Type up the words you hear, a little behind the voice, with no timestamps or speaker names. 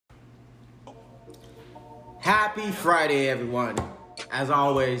Happy Friday, everyone. As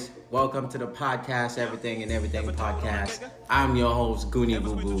always, welcome to the podcast, Everything and Everything podcast. I'm your host, Goonie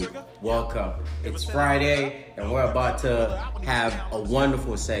Boo Boo. Welcome. It's Friday, and we're about to have a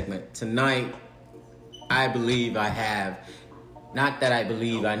wonderful segment. Tonight, I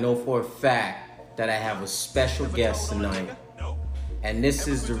know for a fact that I have a special guest tonight. And this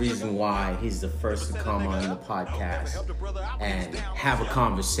is the reason why he's the first to come on the podcast and have a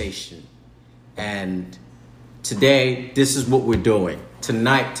conversation. And today, this is what we're doing.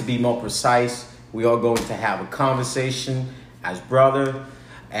 Tonight, to be more precise, we are going to have a conversation as brother.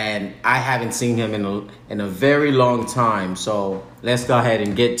 And I haven't seen him in a very long time. So let's go ahead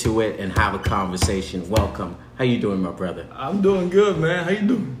and get to it and have a conversation. Welcome. How you doing, my brother? I'm doing good, man. How you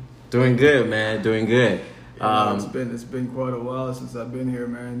doing? Doing good, man. Doing good. It's been quite a while since I've been here,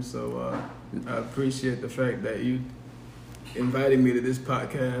 man. So I appreciate the fact that you invited me to this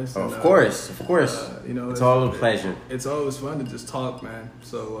podcast. Of course. It's all a pleasure. It's always fun to just talk, man.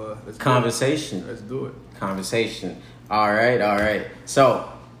 So let's do it. Conversation. All right. So,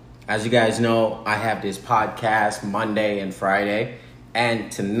 as you guys know, I have this podcast Monday and Friday,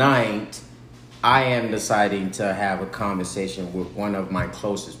 and tonight I am deciding to have a conversation with one of my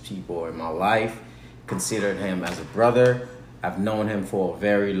closest people in my life. Considered him as a brother. I've known him for a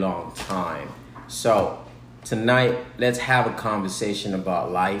very long time. So tonight, let's have a conversation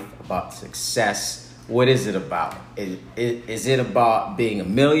about life, about success. What is it about? Is it about being a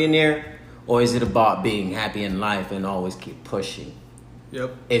millionaire, or is it about being happy in life and always keep pushing?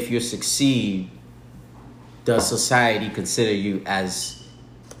 Yep. If you succeed, does society consider you as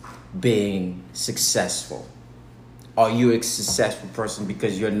being successful? Are you a successful person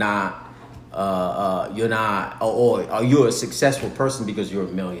because you're not? Or are you a successful person because you're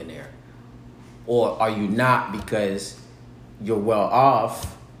a millionaire? Or are you not because you're well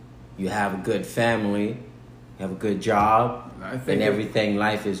off, you have a good family, you have a good job, and everything,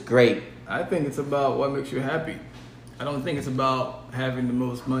 life is great? I think it's about what makes you happy. I don't think it's about having the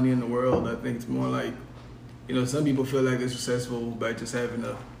most money in the world. I think it's more like, some people feel like they're successful by just having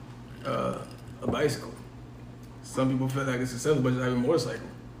a bicycle. Some people feel like they're successful by just having a motorcycle.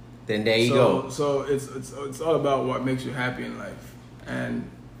 Then there you go. So it's all about what makes you happy in life. And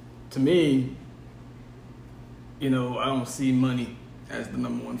to me, I don't see money as the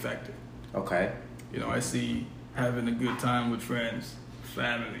number one factor. Okay. I see having a good time with friends,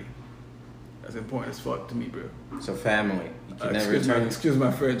 family. That's important as fuck to me, bro. So family. You can never return. Excuse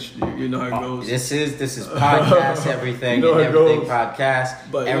my French. You know how it goes. This is podcast, everything and everything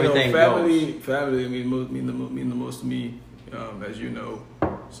podcast. But everything family goes. mean the most to me, as you know.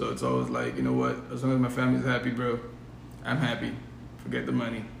 So it's always like, you know what? As long as my family's happy, bro, I'm happy. Forget the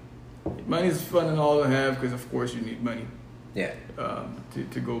money. Money's fun and all to have because, of course, you need money. Yeah.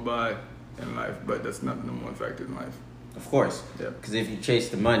 To go by in life, but that's not the number one factor in life. Of course. Yeah. Because if you chase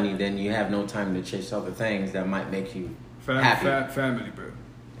the money, then you have no time to chase other things that might make you happy. Family, bro.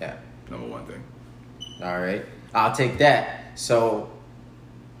 Yeah. Number one thing. All right. I'll take that. So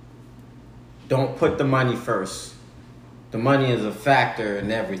don't put the money first. The money is a factor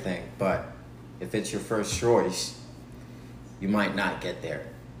in everything, but if it's your first choice, you might not get there.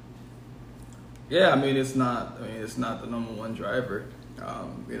 Yeah, it's not the number one driver.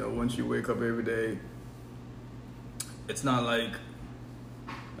 Once you wake up every day, it's not like,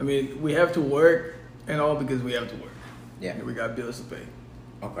 we have to work and all because we have to work. Yeah. We got bills to pay.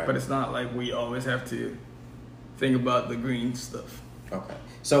 Okay. But it's not like we always have to think about the green stuff. Okay.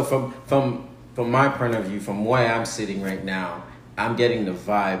 So from my point of view, from where I'm sitting right now, I'm getting the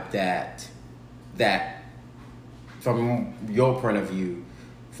vibe that from your point of view,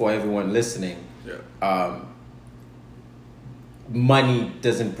 for everyone listening, money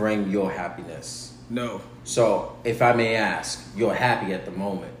doesn't bring your happiness. No. So if I may ask, you're happy at the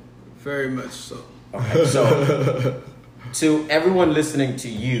moment? Very much so. Okay. So to everyone listening to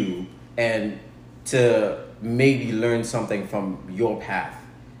you and to maybe learn something from your path,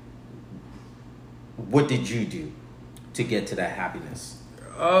 what did you do to get to that happiness?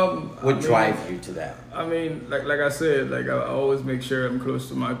 What drives you to that? Like I said, I always make sure I'm close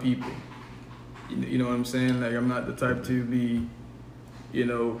to my people. You know what I'm saying? Like, I'm not the type to be,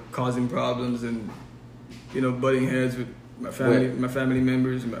 causing problems and, butting heads with my family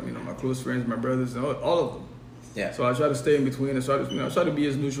members, my close friends, my brothers, and all of them. Yeah. So I try to stay in between. I try to be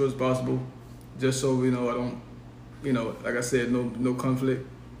as neutral as possible, just so I don't, like I said, no conflict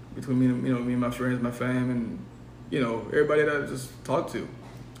between me and my friends, my fam, and everybody that I just talk to,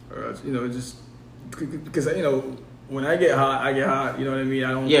 or just because when I get hot, you know what I mean.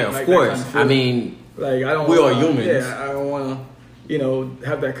 I don't. Yeah, of course. Kind of I don't. We are humans. Yeah, I don't want to,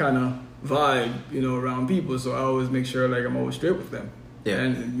 have that kind of vibe, you know, around people. So I always make sure like I'm always straight with them. Yeah.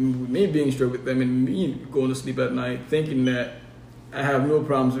 And me being straight with them and me going to sleep at night thinking that I have no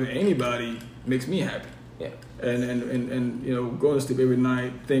problems with anybody makes me happy. Yeah. And you know, going to sleep every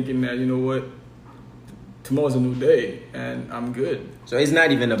night thinking that, you know what, tomorrow's a new day and I'm good. So it's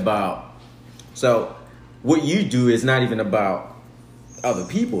not even about, so what you do is not even about other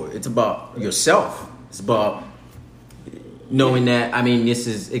people. It's about yourself. It's about knowing that, I mean, this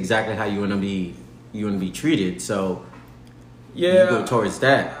is exactly how you want to be treated. So yeah, you go towards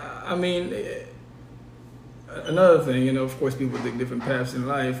that. I mean, another thing, you know, of course people take different paths in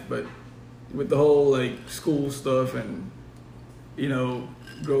life, but with the whole like school stuff and, you know,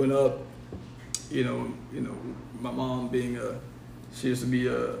 growing up, you know, my mom being she used to be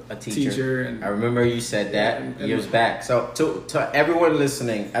a teacher, and I remember you said that and years back. So to everyone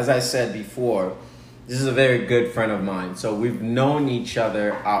listening, as I said before, this is a very good friend of mine. So we've known each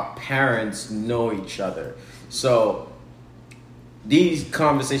other. Our parents know each other. So these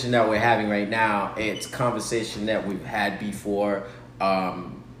conversations that we're having right now, it's conversation that we've had before.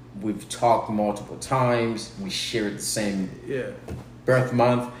 We've talked multiple times. We share the same birth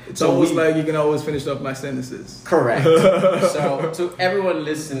month. It's almost like you can always finish up my sentences. Correct. So to everyone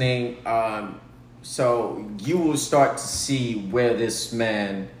listening, so you will start to see where this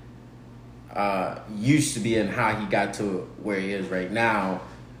man used to be and how he got to where he is right now.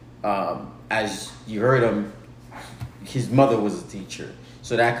 As you heard him, his mother was a teacher.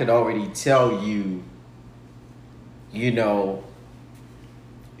 So that could already tell you, you know,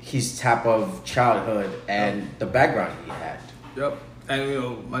 his type of childhood and the background he had. Yep. And, you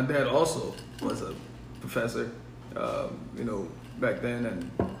know, my dad also was a professor, you know, back then.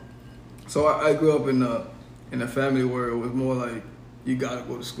 And so I grew up in a family where it was more like, you got to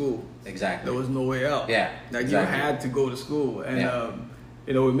go to school. Exactly. There was no way out. Yeah. Like, exactly. you had to go to school. And,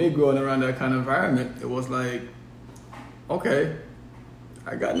 you know, with me growing around that kind of environment, it was like, okay,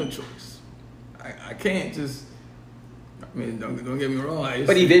 I got no choice. I can't just, I mean, don't get me wrong. I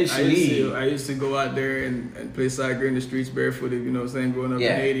used to go out there and play soccer in the streets barefooted, you know what I'm saying, growing up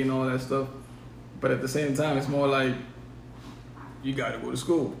in Haiti and all that stuff. But at the same time, it's more like, you got to go to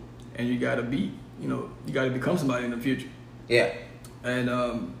school and you got to be, you know, you got to become somebody in the future. Yeah.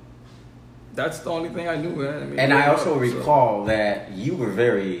 And that's the only thing I knew, man. I mean, and I also recall that you were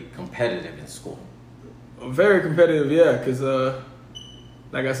very competitive in school. Very competitive, yeah, because,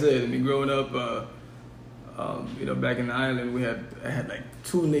 like I said, I mean, growing up, you know, back in the island, I had like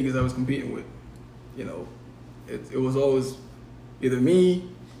two niggas I was competing with. You know, it was always either me.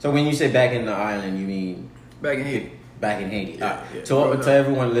 So when you say back in the island, you mean back in Haiti? Back in Haiti. Yeah, to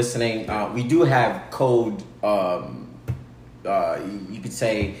everyone listening, we do have code. You could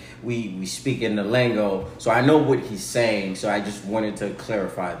say we speak in the lingo, so I know what he's saying. So I just wanted to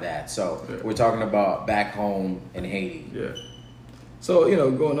clarify that. So we're talking about back home in Haiti. Yeah. So, you know,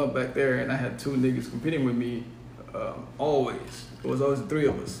 growing up back there, and I had two niggas competing with me, always. It was always the three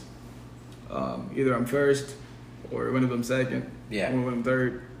of us. Either I'm first, or one of them second, or one of them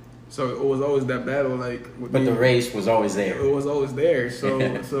third. So it was always that battle, like. With but the race was always there. It was always there.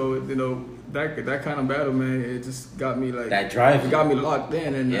 So, so you know, that kind of battle, man, it just got me like. That drive. It got me locked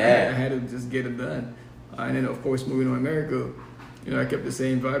in, and I had to just get it done. And then, of course, moving to America, you know, I kept the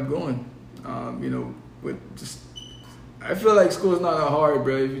same vibe going. You know, with just. I feel like school's not that hard,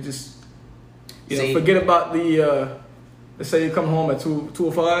 bro. If you just, you know, forget about the, let's say you come home at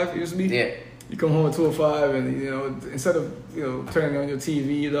 2:05, used to be. Yeah. You come home at 2:05 and, you know, instead of, you know, turning on your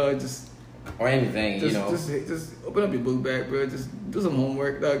TV, you know, just. Or anything, just, you know. Just open up your book bag, bro. Just do some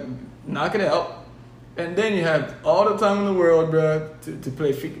homework, like, knock it out. And then you have all the time in the world, bro, to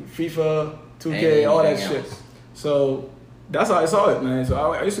play FIFA, 2K, all that shit. So that's how I saw it, man. So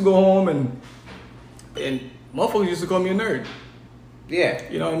I used to go home and motherfuckers used to call me a nerd. Yeah.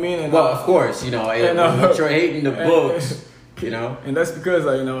 You know what I mean? And, well, of course, you know, but you're hating the books, you know. And that's because,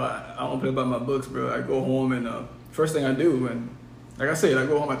 like, you know, I don't play about my books, bro. I go home and first thing I do, and like I said, I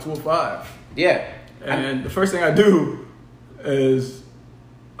go home at 2:05. Yeah. And the first thing I do is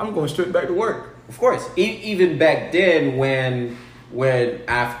I'm going straight back to work. Of course. Even back then when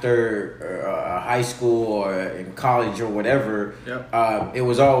after high school or in college or whatever, it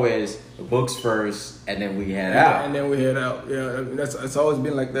was always the books first and then we head out. And then we head out. Yeah, it's always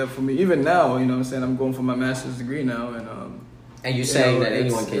been like that for me. Even now, you know what I'm saying? I'm going for my master's degree now. And you're saying that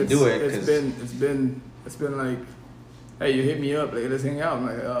anyone can do it. It's been like, hey, you hit me up, like, let's hang out. I'm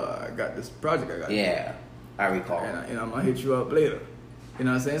like, I got this project I got. Yeah, I recall. And I'm going to hit you up later. You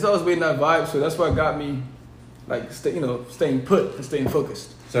know what I'm saying? It's always been that vibe, so that's what got me, like, staying put and staying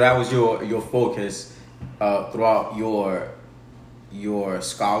focused. So that was your focus throughout your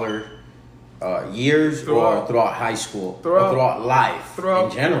scholar years or throughout high school or throughout life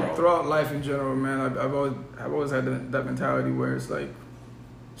in general? Throughout life in general, man. I've always had that mentality where it's like,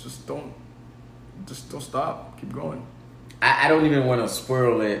 just don't stop, keep going. I don't even want to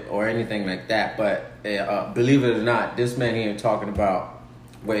spoil it or anything like that, but believe it or not, this man here talking about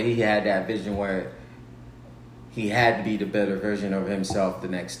where he had that vision where he had to be the better version of himself the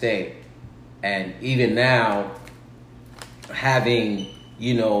next day. And even now, having,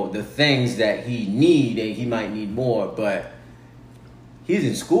 the things that he need, and he might need more, but he's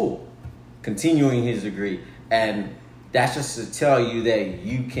in school, continuing his degree. And that's just to tell you that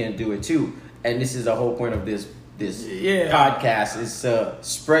you can do it too. And this is the whole point of this podcast, is to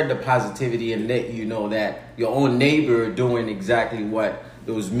spread the positivity and let you know that your own neighbor are doing exactly what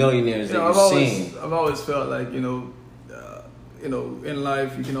those millionaires that you're seeing. I've always felt like, in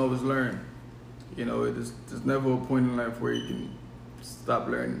life you can always learn. There's never a point in life where you can stop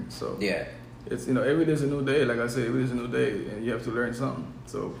learning. So yeah, it's every day's a new day. Like I said, every day's a new day, and you have to learn something.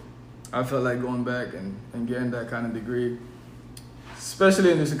 So I felt like going back and getting that kind of degree,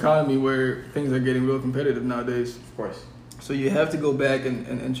 especially in this economy where things are getting real competitive nowadays. Of course. So you have to go back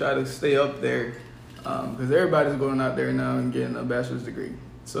and try to stay up there, because everybody's going out there now and getting a bachelor's degree.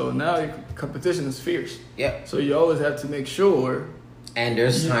 So now your competition is fierce. Yeah. So you always have to make sure. And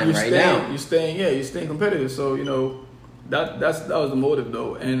there's time now. You're staying competitive. So that was the motive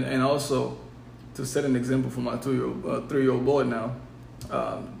though, and also to set an example for my 3-year-old boy now.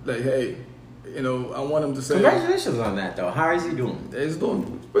 Like, hey, I want him to say. Congratulations on that though. How is he doing? He's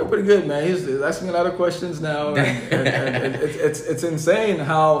doing pretty good, man. He's asking a lot of questions now, and it's insane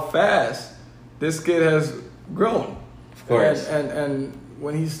how fast this kid has grown. Of course. And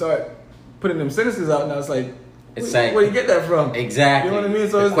when he start putting them sentences out now, it's like. Like, where do you get that from? Exactly. You know what I mean?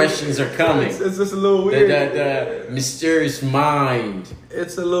 So the questions are coming. It's just a little weird. The mysterious mind.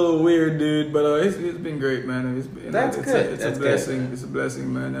 It's a little weird, dude, but it's been great, man. That's good. It's a blessing. Good. It's a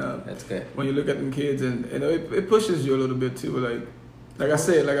blessing, man. That's good. When you look at them kids, and it pushes you a little bit too. Like I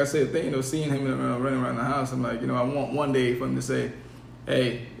said, seeing him running around the house, I'm like, I want one day for him to say,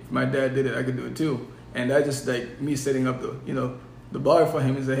 hey, if my dad did it, I could do it too. And that just like me setting up the bar for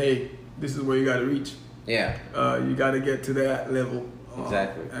him and say, hey, this is where you got to reach. Yeah. You got to get to that level.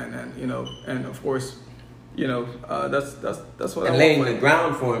 Exactly. And and of course, that's what. And laying the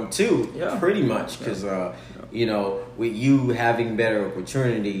ground for him too. Yeah. Pretty much, because with you having better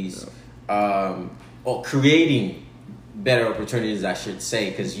opportunities, or creating better opportunities, I should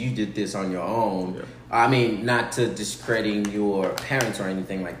say, because you did this on your own. Yeah. I mean, not to discredit your parents or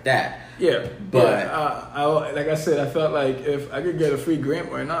anything like that. Yeah. But I like I said, I felt like if I could get a free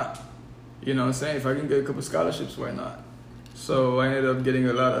grant, why not? You know what I'm saying? If I can get a couple scholarships, why not? So I ended up getting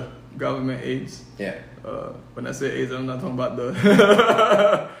a lot of government aids. Yeah. When I say aids, I'm not talking about the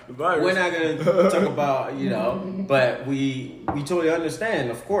virus. We're not going to talk about, but we totally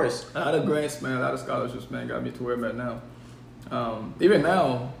understand, of course. A lot of grants, man, a lot of scholarships, man, got me to where I'm at now. Even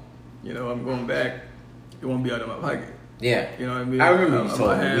now, I'm going back, it won't be out of my pocket. Yeah. You know what I mean? I remember you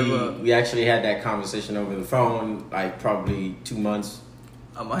told me. We actually had that conversation over the phone, like probably 2 months.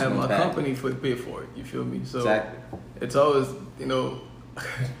 I'm gonna have my company pay for it. You feel me? So exactly. It's always,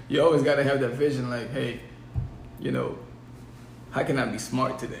 you always gotta have that vision. Like, hey, how can I be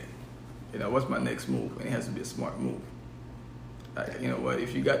smart today? What's my next move? And it has to be a smart move. Like, what?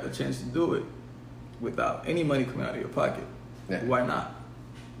 If you got the chance to do it without any money coming out of your pocket, why not?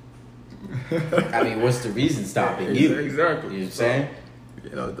 I mean, what's the reason stopping you? Exactly. You know what I'm saying?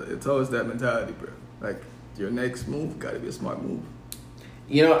 It's always that mentality, bro. Like, your next move gotta be a smart move.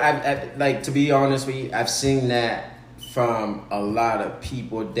 I like, to be honest with you, I've seen that from a lot of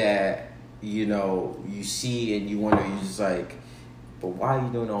people that, you see and you wonder, you're just like, but why are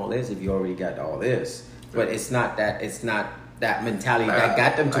you doing all this if you already got all this? But it's not that mentality that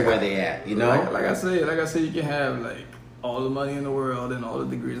got them to where they at, Like I said, you can have like all the money in the world and all the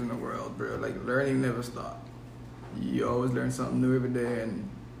degrees in the world, bro. Like, learning never stops. You always learn something new every day, and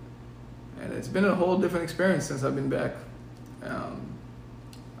it's been a whole different experience since I've been back.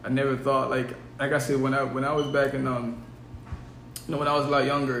 I never thought, like I said, when I was back in when I was a lot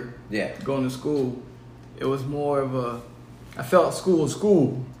younger, going to school, it was more of I felt school was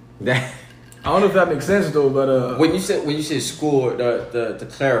school. I don't know if that makes sense though, but when you say school, to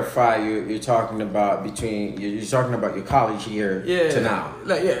clarify, you're talking about you're talking about your college year to now.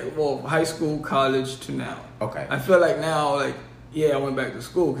 High school, college to now. Okay. I feel like now, I went back to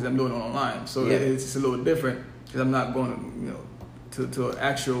school because I'm doing it online, so it's just a little different because I'm not going to an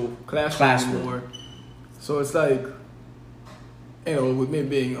actual classroom anymore. So it's like, with me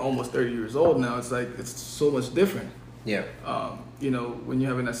being almost 30 years old now, it's like it's so much different. Yeah. You know, when you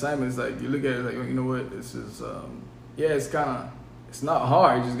have an assignment, it's like you look at it like, you know what, this is, it's not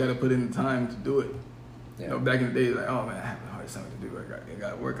hard. You just got to put in the time to do it. Yeah. You know, back in the day, like, oh man, I have a hard assignment to do. I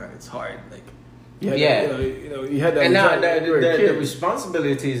got to work on it. It's hard. Like, you had that. And now the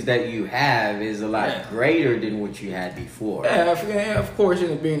responsibilities that you have is a lot greater than what you had before. Yeah, of course,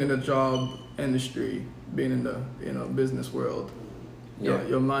 being in the job industry, being in the business world,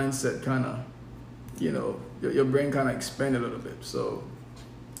 your mindset kind of, your brain kind of expanded a little bit. So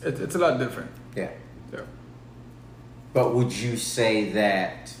it's a lot different. Yeah. Yeah. But would you say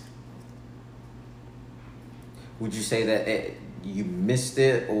that you missed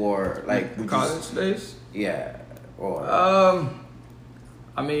it, or like college days? Yeah. Or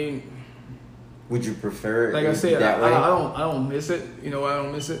I mean, would you prefer it like I said, that way? I don't miss it. You know why I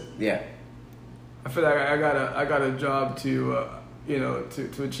don't miss it? Yeah. I feel like I got a job to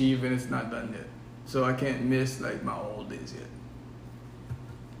to achieve, and it's not done yet. So I can't miss like my old days yet.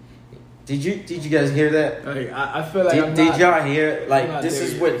 Did you guys hear that? Like I feel like did y'all hear? Like, this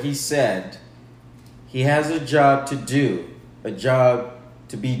is what he said. He has a job to do, a job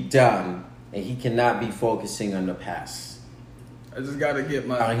to be done, and he cannot be focusing on the past. I just gotta get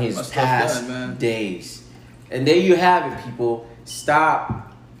my his past days. And there you have it, people.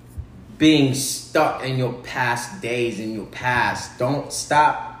 Stop being stuck in your past days, in your past. Don't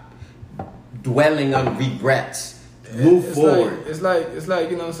stop dwelling on regrets. Move forward. It's like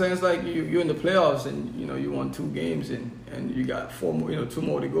you know what I'm saying. It's like you're in the playoffs and you won 2 games and you got 4 more, 2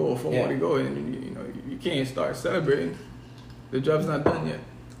 more to go or 4 more to go, and you can't start celebrating. The job's not done yet.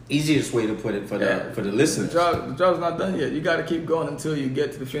 Easiest way to put it for the listeners. The job's not done yet. You got to keep going until you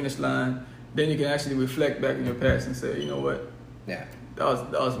get to the finish line. Then you can actually reflect back in your past and say, you know what? Yeah. That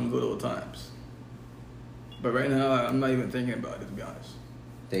was some good old times. But right now, I'm not even thinking about it, to be honest.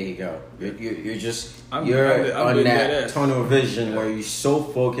 There you go. You're I'm on that tunnel vision where you're so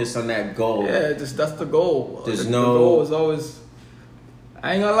focused on that goal. Yeah, that's the goal. The goal is always.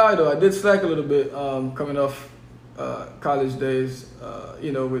 I ain't gonna lie though, I did slack a little bit coming off college days.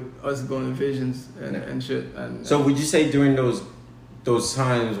 With us going to visions and shit. And so would you say during those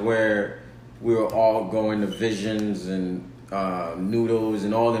times where we were all going to Visions and Noodles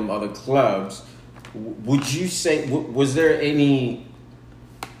and all them other clubs, would you say was there any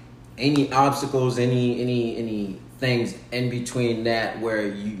obstacles, any things in between that where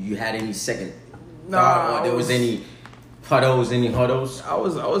you had any second thought, or there was any huddles? I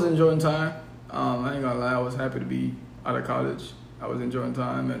was enjoying time. I ain't gonna lie, I was happy to be out of college. I was enjoying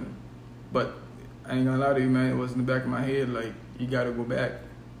time, but I ain't gonna lie to you, man. It was in the back of my head, like, you gotta go back.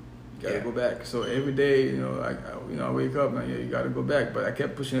 You gotta go back. So every day, I wake up and you gotta go back. But I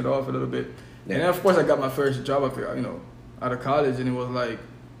kept pushing it off a little bit. Yeah. And then, of course, I got my first job out of college, and it was like,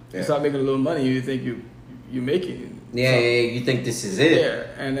 you start making a little money, you think you make it. Yeah, you think this is it. Yeah,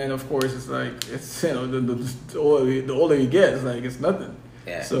 and then of course it's like the older you get, it's like it's nothing.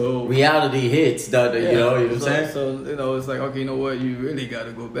 Yeah. So reality hits, you know what I'm saying? So it's like, okay, you know what, you really got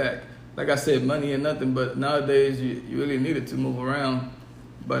to go back. Like I said, money and nothing, but nowadays you really need it to move around.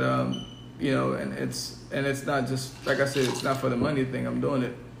 But and it's not just, like I said, it's not for the money thing. I'm doing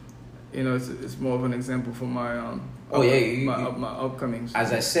it. It's more of an example for my my upcomings.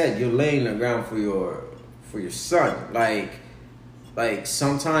 As I said, you're laying the ground for your son, like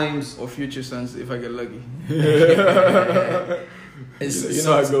sometimes, or future sons if I get lucky. You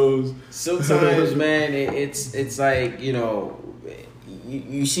know how it goes. Sometimes, man, it's like,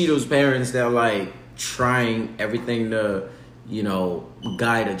 you see those parents that are like trying everything to,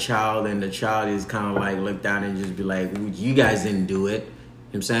 guide a child, and the child is kind of like look down and just be like, well, you guys didn't do it. You know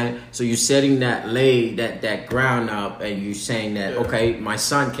what I'm saying? So you're setting that ground up, and you're saying that, okay, my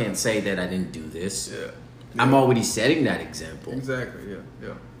son can't say that I didn't do this. Yeah. I'm already setting that example. Exactly,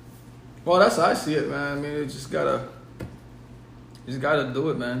 yeah. Well, that's how I see it, man. I mean, you just gotta do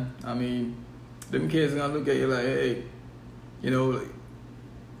it, man. I mean, them kids are gonna look at you like, hey, like,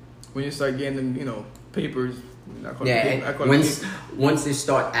 when you start getting them, papers. Once they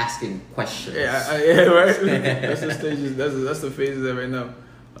start asking questions. Yeah, right. That's the stages. That's the phases of right now.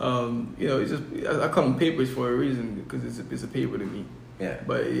 I call them papers for a reason, because it's a paper to me. Yeah.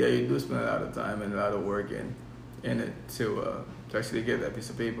 But yeah, you do spend a lot of time and a lot of work in it to actually get that piece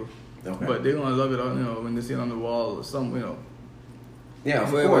of paper. Okay. But they're gonna love it, when they see it on the wall or something, Yeah,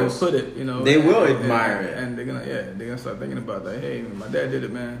 of wherever course. They put it, They will admire it, and they're gonna start thinking about that. Hey, my dad did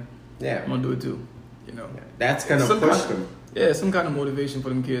it, man. Yeah. I'm gonna do it too. That's gonna push them. Yeah, some kind of motivation for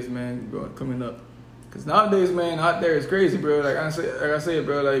them kids, man, coming up. Cause nowadays, man, out there is crazy, bro. Like I say,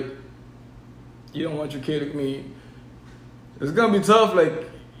 bro, like, you don't want your kid. I mean, it's gonna be tough. Like,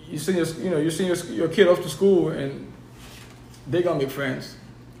 you send your kid off to school, and they're gonna make friends.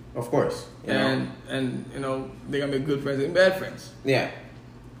 Of course. You know? And you know, they're gonna make good friends and bad friends. Yeah.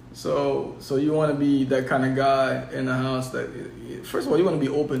 So you want to be that kind of guy in the house that, first of all, you want to be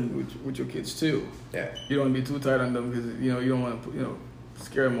open with your kids too. Yeah. You don't want to be too tight on them because you know you don't want to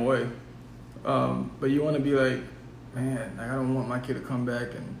scare them away. But you want to be like, man, like, I don't want my kid to come back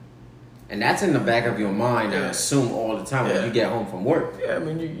and that's in the back of your mind. I assume all the time when you get home from work. Yeah, I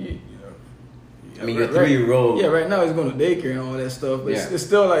mean you know. I mean, your 3-year-old. Yeah, right now he's going to daycare and all that stuff, but it's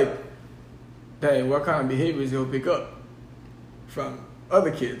still like, dang, what kind of behaviors he'll pick up from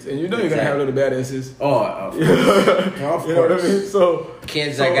other kids, and you know you're gonna have little badasses. Oh, of course. You know what I mean? So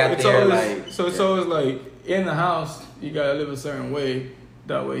kids that got there, like so it's always like in the house you gotta live a certain way.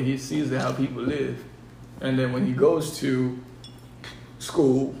 That way he sees how people live, and then when he goes to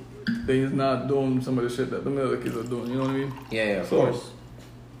school, then he's not doing some of the shit that the other kids are doing. You know what I mean? Yeah, of course.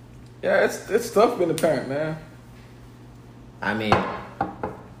 Yeah, it's tough being a parent, man. I mean,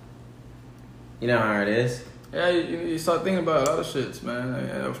 you know how it is. Yeah, you start thinking about a lot of shits, man.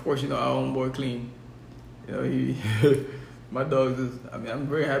 And of course, you know, our own boy Clean. You know, he, my dog is. I mean, I'm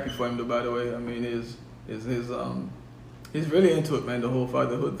very happy for him, though. By the way, I mean, he's really into it, man. The whole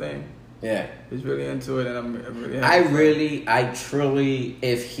fatherhood thing. Yeah, he's really into it, and I'm really happy. I truly,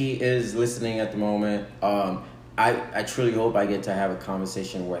 if he is listening at the moment, I truly hope I get to have a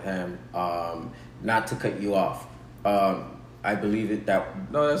conversation with him. Not to cut you off. I believe it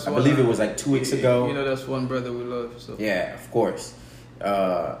it was like 2 weeks ago. You know, that's one brother we love. So yeah, of course.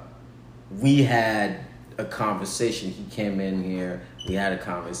 We had a conversation. He came in here. We had a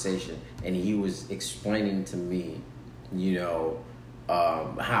conversation, and he was explaining to me, you know,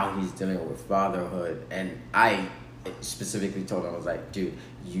 how he's dealing with fatherhood, and I specifically told him, I was like, dude,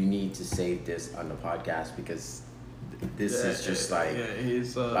 you need to save this on the podcast because this is just like,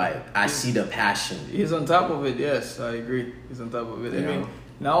 he's I see the passion. He's on top of it. Yes, I agree. He's on top of it. You I know? mean,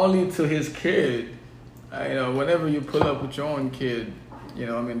 not only to his kid, you know, whenever you pull up with your own kid, you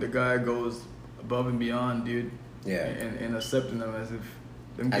know, I mean, the guy goes above and beyond, dude. Yeah. And accepting them as if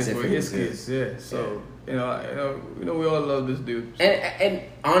them kids were his kids. Yeah. So you know, we all love this dude. So. And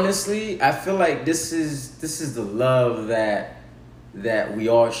honestly, I feel like this is the love that we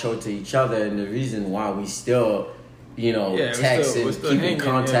all show to each other, and the reason why we still, you know, text and keep in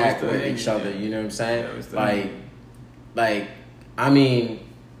contact with each other. You know what I'm saying? Like, I mean,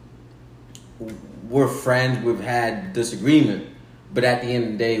 we're friends. We've had disagreement, but at the end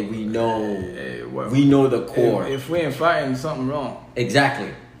of the day, we know the core. If we ain't fighting, something wrong.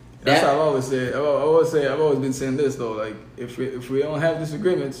 Exactly. That's how I've always said. I've always been saying this though. Like, if we don't have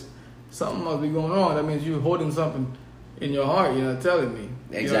disagreements, something must be going on. That means you're holding something in your heart. You're not telling me.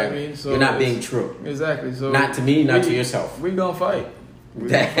 Exactly. You know what I mean? So you're not being true. Exactly. So not to me, not to yourself. We gonna fight.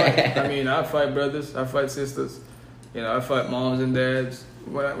 I mean, I fight brothers. I fight sisters. You know, I fight moms and dads.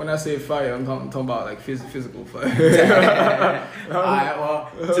 When I say fight, I'm talking about like physical fight. All right,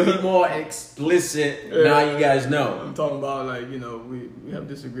 well, to be more explicit, now you guys know. I'm talking about like, you know, we have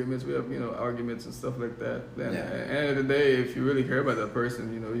disagreements, we have, you know, arguments and stuff like that. Then at the end of the day, if you really care about that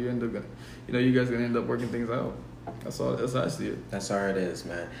person, you know, you end up gonna, you know, you guys gonna end up working things out. That's how I see it. That's how it is,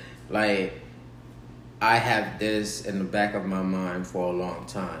 man. Like, I have this in the back of my mind for a long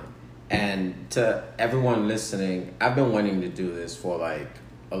time. And to everyone listening, I've been wanting to do this for like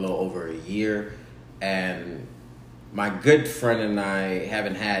a little over a year. And my good friend and I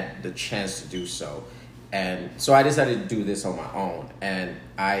haven't had the chance to do so. And so I decided to do this on my own. And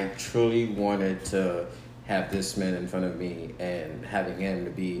I truly wanted to have this man in front of me and having him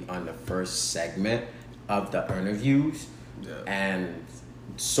to be on the first segment of the interviews. Yeah. And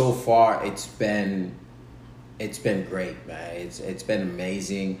so far it's been great, man. It's been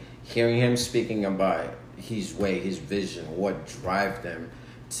amazing hearing him speaking about his way, his vision, what drives them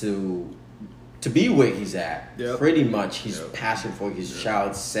to be where he's at. Yep. Pretty much his passion for his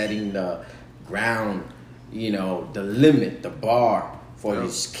child, setting the ground, you know, the limit, the bar for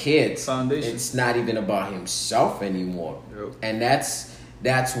his kids. Foundation. It's not even about himself anymore. Yep. And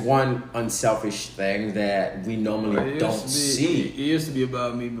that's one unselfish thing that we normally don't see. It used to be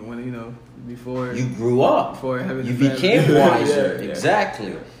about me, but when, you know, before you grew up, before having you became wiser. Yeah.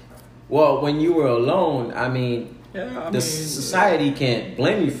 Exactly. Well, when you were alone, I mean, society can't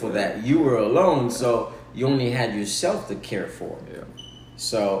blame you for that. You were alone, so you only had yourself to care for. Yeah.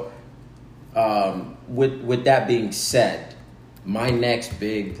 So, with that being said, my next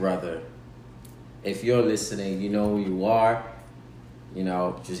big brother, if you're listening, you know who you are. You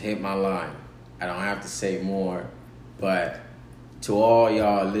know, just hit my line. I don't have to say more, but to all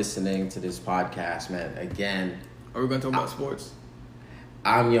y'all listening to this podcast, man, again. Are we going to talk about sports?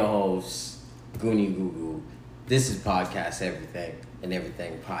 I'm your host, Goonie Goo Goo. this is Podcast Everything and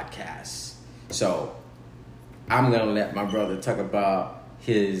Everything Podcasts. So I'm going to let my brother talk about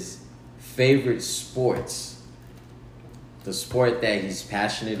his favorite sports, the sport that he's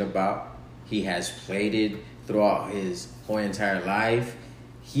passionate about. He has played it throughout his whole entire life.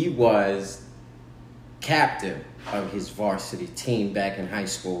 He was captain of his varsity team back in high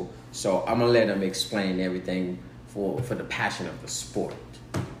school. So I'm going to let him explain everything for the passion of the sport.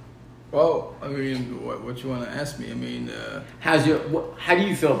 Well, I mean, what you want to ask me? I mean, how do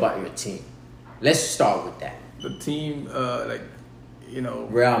you feel about your team? Let's start with that. the team,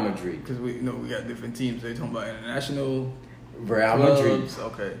 Real Madrid. because we got different teams. They're talking about international Real clubs. Madrid.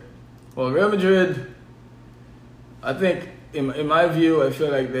 Okay. Well, Real Madrid, I think, in my view, I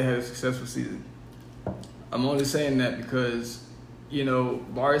feel like they had a successful season. I'm only saying that because,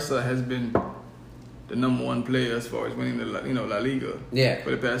 Barca has been the number one player as far as winning the La Liga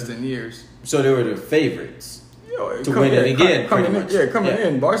for the past 10 years. So they were the favorites to Coming win it again, pretty coming much. in, coming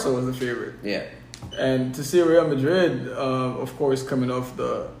in, Barca was the favorite. Yeah. And to see Real Madrid, of course, coming off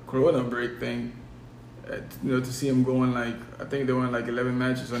the Corona break thing, to see them going I think they won 11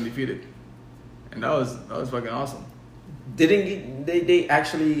 matches undefeated, and that was fucking awesome. They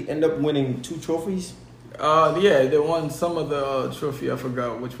actually end up winning 2 trophies? Yeah, they won some of the trophy. I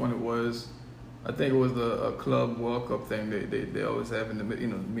forgot which one it was. I think it was the Club World Cup thing they always have in the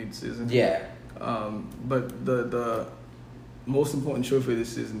mid season. Yeah. But the most important trophy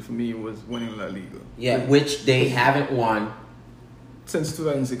this season for me was winning La Liga. Yeah, which they haven't won since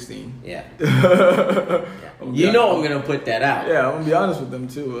 2016. Yeah. Yeah. I'm gonna put that out. Yeah, I'm gonna be honest with them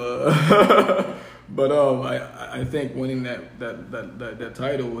too. But I think winning that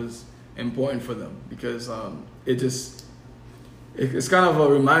title was important for them because it's kind of a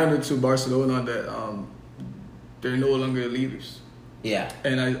reminder to Barcelona that they're no longer leaders. Yeah.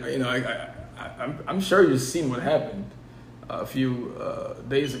 And I'm sure you've seen what happened a few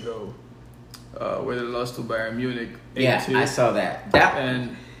days ago where they lost to Bayern Munich 8-2. Yeah, I saw that.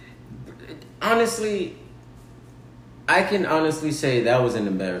 And honestly, I can honestly say that was an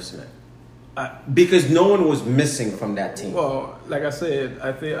embarrassment because no one was missing from that team. Well, like I said,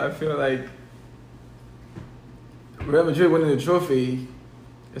 I feel like Real Madrid winning the trophy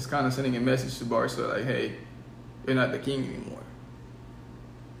is kind of sending a message to Barca like, hey, you're not the king anymore.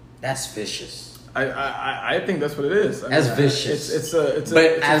 That's vicious. I think that's what it is. That's vicious. It's a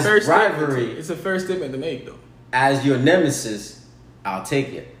fair rivalry, statement. It's a fair statement to make, though. As your nemesis, I'll take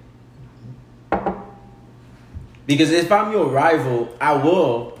it. Because if I'm your rival, I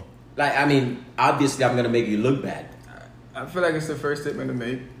will. Obviously, I'm gonna make you look bad. I feel like it's the first statement to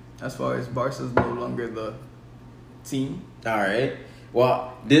make as far as Barca's no longer the team. All right.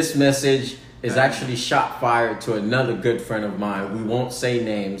 Well, this message is actually shot fired to another good friend of mine. We won't say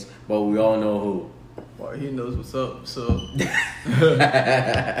names, but we all know who. Well, he knows what's up. So, but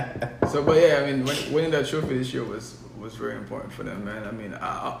yeah, I mean, winning that trophy this year was very important for them, man. I mean,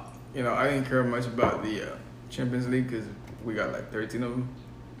 I didn't care much about the Champions League because we got 13 of them.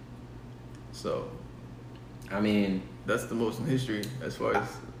 So, I mean, that's the most in history as far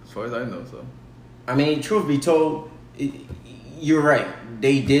as I know. So, I mean, truth be told, you're right.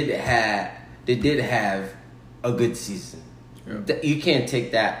 They did have a good season. Yep. You can't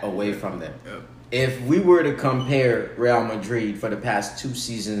take that away from them. Yep. If we were to compare Real Madrid for the past 2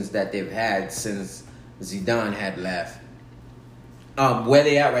 seasons that they've had since Zidane had left, where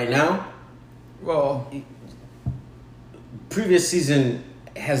they at right now? Well, previous season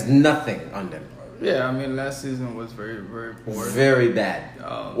has nothing on them. Yeah, I mean, last season was very, very poor. Very bad.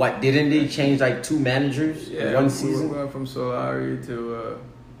 Didn't they change 2 managers in one season? We went from Solari to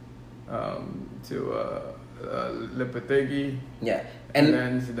Lopetegui. Yeah. And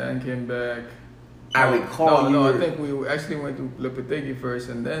then Zidane came back. I recall I think we actually went to Lopetegui first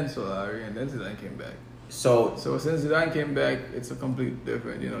and then Solari and then Zidane came back. So since Zidane came back, it's a complete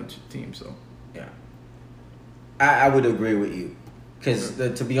different, team. So yeah, I would agree with you. Because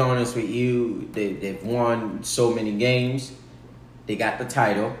to be honest with you, they've won so many games. They got the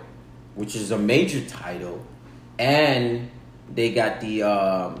title, which is a major title, and they got the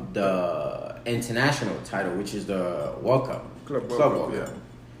international title, which is the World Cup. Club World Cup. Yeah.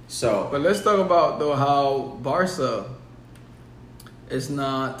 So, but let's talk about though how Barca is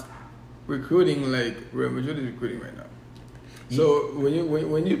not recruiting like Real Madrid is recruiting right now. So when you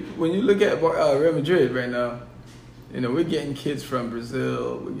look at Real Madrid right now. We're getting kids from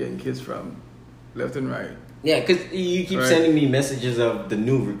Brazil. We're getting kids from left and right. Yeah, because you keep sending me messages of the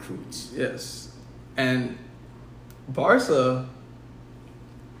new recruits. Yes. And Barca,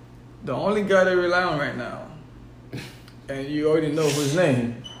 the only guy they rely on right now, and you already know his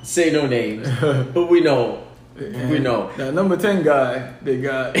name. Say no names, but we know. We know. That number 10 guy they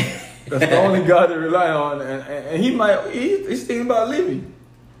got, that's the only guy they rely on, and he's thinking about leaving.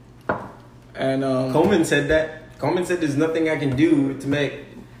 And Coleman said that. Coleman said there's nothing I can do to make,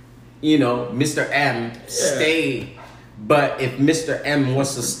 Mr. M stay. But if Mr. M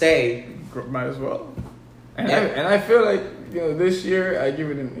wants to stay, might as well. And I feel like this year I give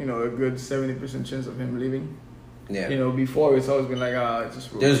it a good 70% chance of him leaving. Yeah. Before it's always been like it's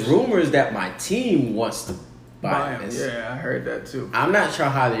just rumors. There's rumors that my team wants to buy him. Yeah, I heard that too. I'm not sure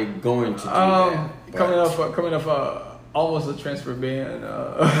how they're going to do that. Coming off almost a transfer ban.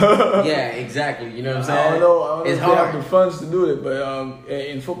 Yeah, exactly. You know what I'm saying? I don't know it's if hard. they have the funds to do it, but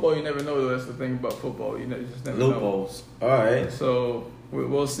in football you never know. That's the thing about football. You just never Loopholes. All right. So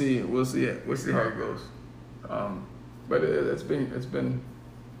we'll see. We'll see how it goes. But it's been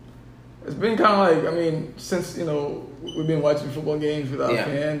kind of like, since we've been watching football games without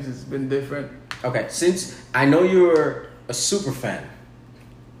fans, it's been different. Okay, since I know you're a super fan,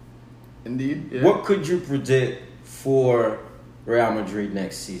 indeed. Yeah. What could you predict for Real Madrid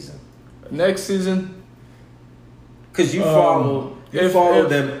next season? Next season, because you follow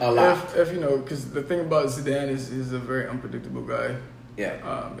them a lot. If because the thing about Zidane is he's a very unpredictable guy.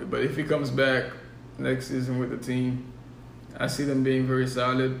 Yeah. But if he comes back next season with the team, I see them being very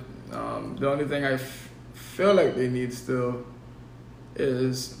solid. The only thing I feel like they need still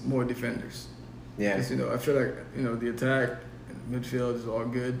is more defenders. Yeah. Because, I feel like, the attack and midfield is all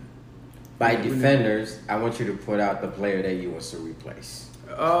good. By defenders, I want you to put out the player that you want to replace.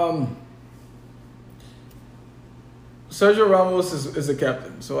 Sergio Ramos is a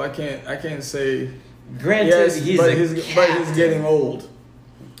captain, so I can't say. Granted, yes, he's getting old.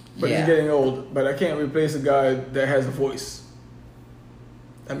 But Yeah. he's getting old. But I can't replace a guy that has a voice.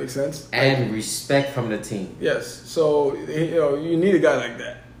 That makes sense. And respect from the team. Yes. So you need a guy like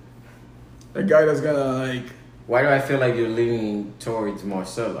that. A guy that's gonna Why do I feel like you're leaning towards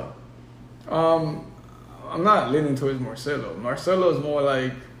Marcelo? I'm not leaning towards Marcelo. Marcelo is more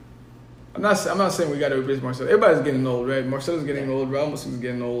like. I'm not saying we got to replace Marcelo. Everybody's getting old, right? Marcelo's getting old. Ramos is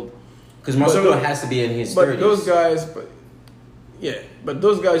getting old. Because Marcelo has to be in his 30s. But those guys, but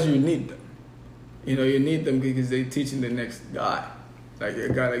those guys, you need them. You need them because they're teaching the next guy. Like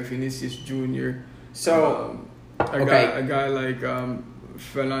a guy like Vinicius Jr. So, a guy like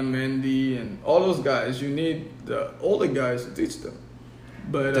Ferland Mendy and all those guys. You need the older guys to teach them.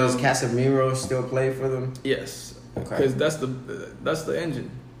 But does Casemiro still play for them? Yes, Okay. because that's the engine.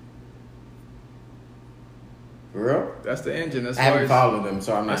 For real? That's the engine. I haven't followed them,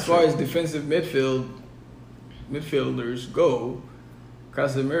 so I'm not sure. As far as defensive midfielders go,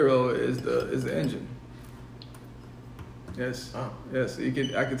 Casemiro is the engine. Yes. Oh. Yes.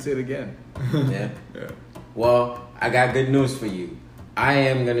 I can say it again. Yeah. Yeah. Well, I got good news for you. I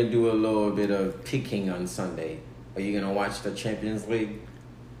am gonna do a little bit of picking on Sunday. Are you gonna watch the Champions League?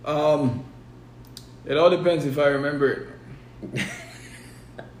 It all depends if I remember it.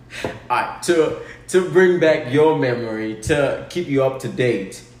 Alright, to bring back your memory, to keep you up to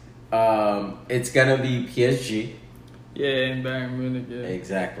date, it's gonna be PSG. Yeah, and Bayern Munich. Yeah.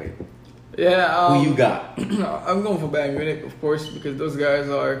 Exactly. Yeah. Who you got? I'm going for Bayern Munich, of course, because those guys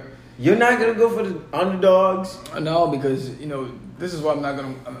are. You're not gonna go for the underdogs? No, because this is why I'm not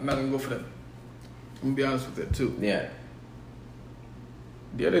gonna go for them. I'm gonna be honest with that too. Yeah.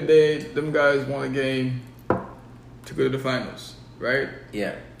 The other day, them guys won a game to go to the finals, right?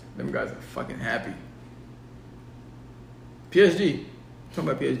 Yeah. Them guys are fucking happy. PSG. Talking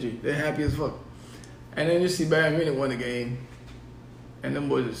about PSG. They're happy as fuck. And then you see Bayern Munich won the game. And them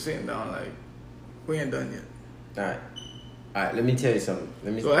boys are sitting down like, we ain't done yet. Alright, let me tell you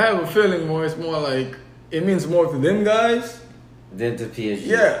something. So I have a feeling it's more like, it means more to them guys. Then to PSG.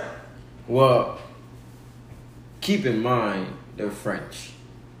 Yeah. Well, keep in mind, they're French.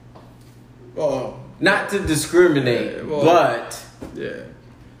 Oh. Not to discriminate, but Yeah.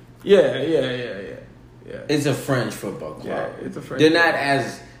 it's a French football club. Yeah, it's a French They're club. not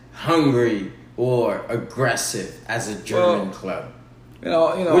as hungry or aggressive as a German club.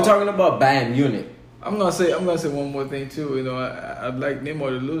 We're talking about Bayern Munich. I'm gonna say one more thing too. I'd like Neymar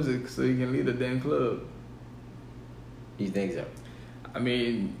to lose it so he can lead the damn club. You think so?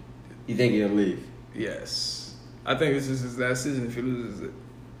 You think he'll leave? Yes. I think this is his last season if he loses it.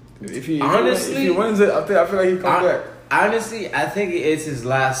 If he Honestly, wins it, I feel like he comes back. Honestly, I think it's his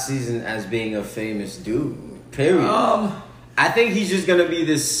last season as being a famous dude. Period. I think he's just gonna be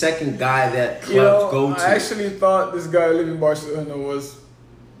this second guy that clubs go to. I actually thought this guy leaving Barcelona was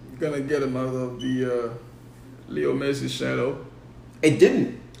gonna get him out of the Leo Messi shadow. It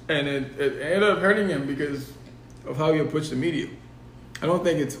didn't. And it ended up hurting him because of how he approached the media. I don't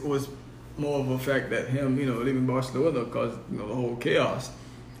think it was more of a fact that him, leaving Barcelona caused, the whole chaos.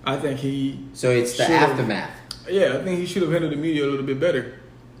 I think he. So it's the should've- aftermath. Yeah, I think he should have handled the media a little bit better.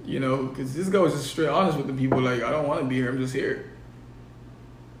 Because this guy was just straight honest with the people. Like, I don't want to be here. I'm just here.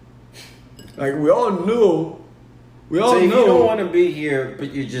 Like, we all knew. So if you don't want to be here,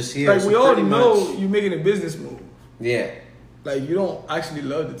 but you're just here. Like, so we all pretty know much- you're making a business move. Yeah. Like, you don't actually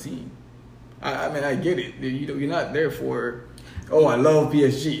love the team. I mean, I get it. You're not there for, I love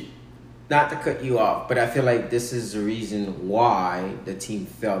PSG. Not to cut you off, but I feel like this is the reason why the team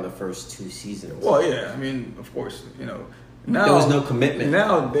fell the first 2 seasons. Well, yeah, I mean, of course, now there was no commitment.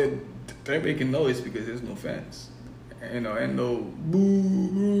 Now they're making noise because there's no fans, and no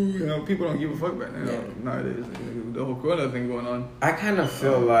boo. People don't give a fuck about that. Nowadays, the whole Corona thing going on. I kind of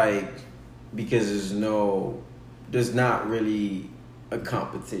feel like because there's not really a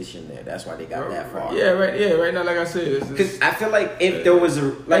competition there. That's why they got that far. Yeah, right. Yeah, right now, like I said, Because I feel like if there was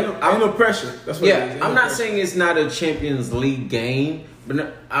ain't no pressure. That's what. Yeah, it is. I'm not saying it's not a Champions League game,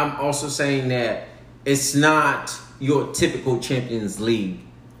 but I'm also saying that it's not your typical Champions League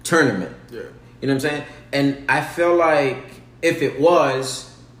tournament. Yeah. You know what I'm saying? And I feel like if it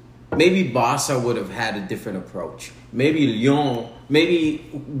was, maybe Barca would have had a different approach. Maybe Lyon, maybe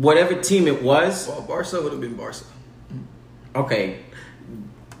whatever team it was. Well, Barca would have been Barca. Okay.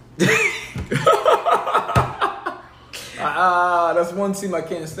 That's one team I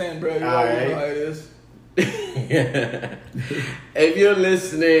can't stand, bro. You know how it is. If you're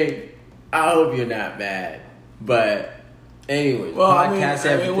listening, I hope you're not mad. But anyway, Well, podcast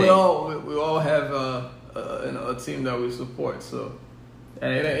everything. we all have a team that we support. So,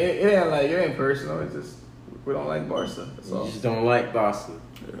 and it ain't personal. It's just we don't like Barca. That's all. You just don't like Barca.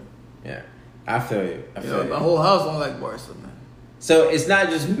 Yeah, I feel you. My whole house don't like Barca, man. So it's not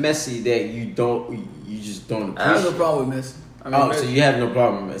just Messi that you just don't I have appreciate. no problem with Messi. I mean, So you have no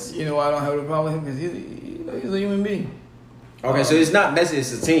problem with Messi. You know why I don't have a problem with him? Because he's a human being. Okay, so it's not Messi;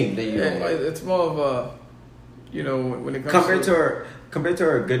 it's the team that you don't like. It's more of a, when it comes Compared to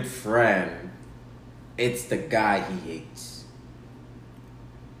her good friend, it's the guy he hates.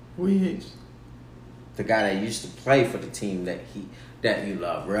 Who he hates? The guy that used to play for the team that you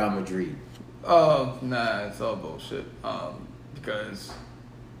love, Real Madrid. Nah, it's all bullshit. Because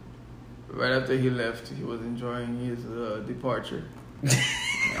right after he left, he was enjoying his departure.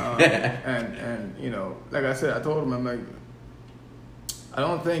 And like I said, I told him, I'm like, I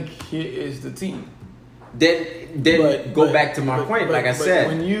don't think he is the team. Then go back to my point. Like I said,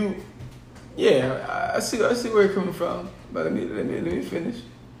 when I see where you're coming from. But let me finish.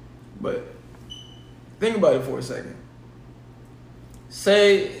 But think about it for a second.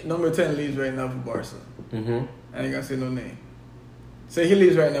 Say number 10 leaves right now for Barca. mm-hmm. I ain't gonna say no name. Say he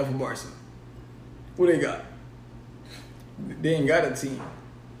leaves right now for Barca. Who they got? They ain't got a team.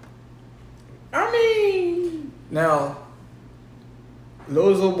 I mean, Now,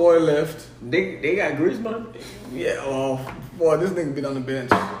 Lozo boy left. they got Griezmann. Yeah, well, this nigga been on the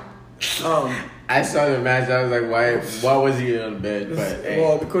bench. I saw the match. I was like, why was he on the bench? But hey.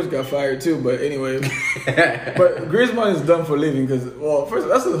 Well, the coach got fired too. But anyway, but Griezmann is done for leaving because, first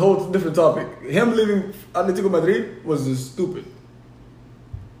that's a whole different topic. Him leaving Atletico Madrid was just stupid.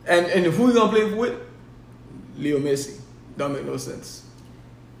 And who he gonna play with? Leo Messi. Don't make no sense.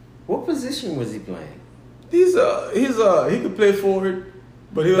 What position was he playing? He could play forward,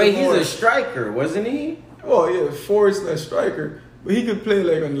 but he's a striker, wasn't he? Well, yeah, forward / striker, but he could play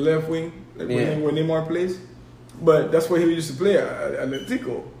like on the left wing, like when Neymar plays. But that's where he used to play at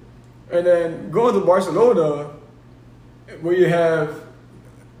Atletico. And then going to Barcelona, where you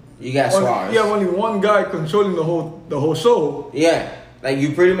got Suarez. You have only one guy controlling the whole show. Yeah, like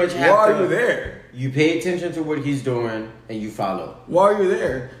you pretty much have Why to. are you there? You pay attention to what he's doing and you follow. Why are you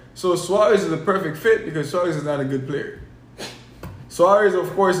there? So Suarez is a perfect fit because Suarez is not a good player. Suarez, of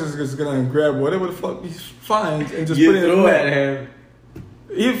course, is just gonna grab whatever the fuck he finds and just put it in the net. at him.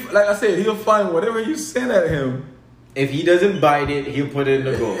 Like I said, he'll find whatever you send at him. If he doesn't bite it, he'll put it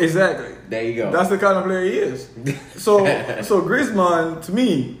in the goal. Exactly. There you go. That's the kind of player he is. So Griezmann to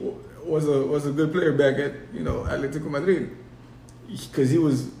me was a good player back at Atletico Madrid because he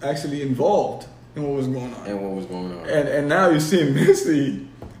was actually involved in what was going on. And now you see Messi,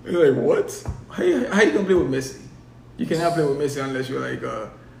 you're like, what? How you gonna play with Messi? You cannot play with Messi unless you're like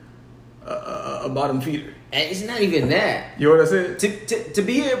a bottom feeder. And it's not even that. You know what I said? To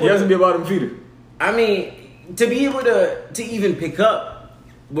be able He has to be a bottom feeder. I mean, to be able to even pick up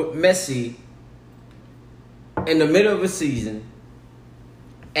with Messi in the middle of a season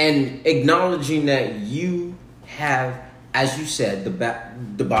and acknowledging that you have, as you said,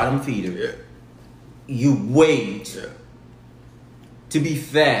 the bottom feeder. Yeah. You wait to be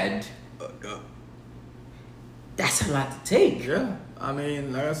fed That's a lot to take. Yeah, I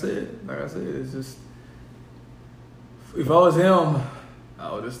mean, like I said, it's just if I was him,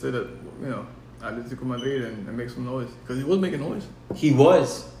 I would have stayed at Atletico Madrid and make some noise because he was making noise. He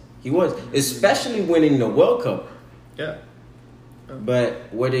was, especially winning the World Cup. Yeah.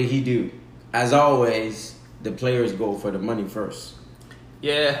 But what did he do? As always, the players go for the money first.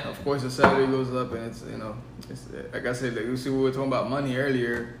 Yeah, of course the salary goes up, and it's like I said, like you see, we were talking about money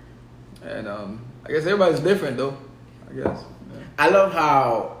earlier, and I guess everybody's different though. I guess. Yeah. I love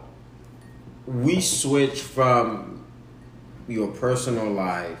how we switch from your personal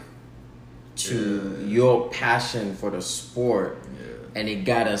life to your passion for the sport, and it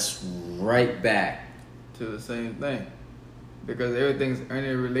got us right back to the same thing. Because everything's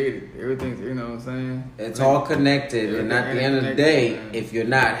interrelated. Everything's, you know what I'm saying? It's all connected, and at the end of the day, if you're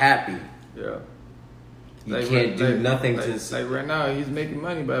not happy, you can't do nothing to... Like right now, he's making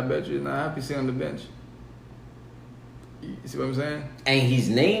money, but I bet you he's not happy sitting on the bench. You see what I'm saying? And his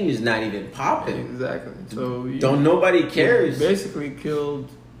name is not even popping. Exactly. So nobody cares. You basically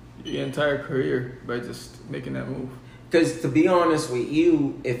killed your entire career by just making that move. Because to be honest with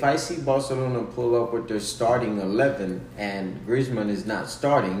you, if I see Barcelona pull up with their starting 11 and Griezmann is not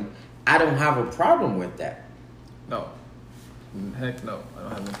starting, I don't have a problem with that. No. Heck no. I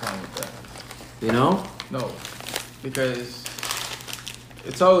don't have no problem with that. You know? No. Because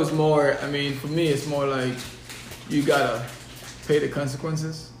it's always more, I mean, for me, it's more like you gotta pay the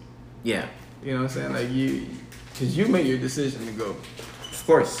consequences. Yeah. You know what I'm saying? Like because you made your decision to go. Of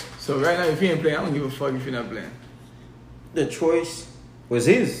course. So right now, if you ain't playing, I don't give a fuck if you're not playing. The choice was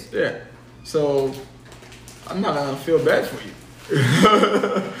his. Yeah. So I'm not gonna feel bad for you.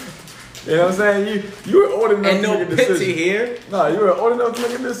 You know what I'm saying? You were old enough to make a decision. Pity here. No, you were old enough to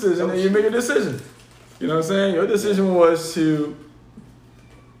make a decision, and you made a decision. You know what I'm saying? Your decision was to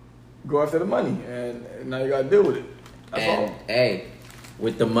go after the money, and now you gotta deal with it. That's all. Hey,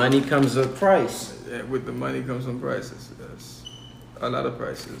 with the money comes a price. Yeah, with the money comes some prices. Yes. A lot of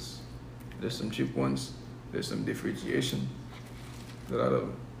prices. There's some cheap ones. There's some differentiation. A lot of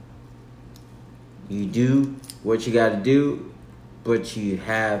them. You do what you got to do, but you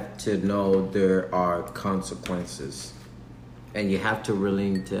have to know there are consequences, and you have to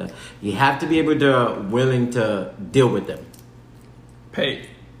be able to willing to deal with them. Pay.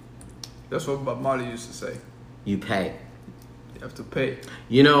 That's what Bob Marley used to say. You pay. You have to pay.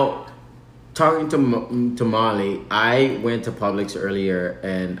 You know, talking to Marley, I went to Publix earlier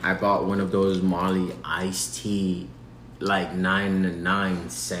and I bought one of those Marley iced tea, like 99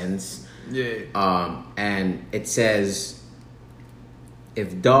 cents. Yeah. And it says,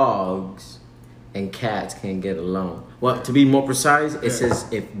 if dogs and cats can get along. Well, to be more precise, it says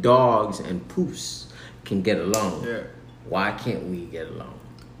if dogs and poofs can get along. Yeah. Why can't we get along?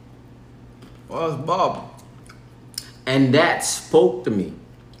 Well, it's Bob. And that spoke to me.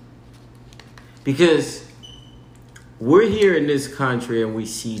 Because we're here in this country and we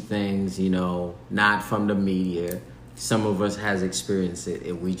see things, you know, not from the media. Some of us has experienced it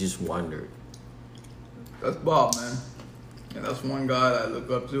and we just wondered. That's Bob, man. And that's one guy that I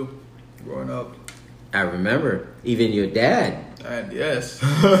look up to growing up. I remember even your dad. And yes.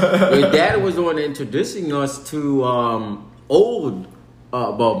 Your dad was the one introducing us to old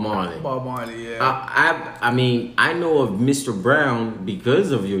Bob Marley. Bob Marley, yeah. I mean, I know of Mr. Brown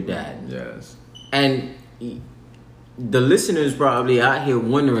because of your dad. Yes. And the listeners probably out here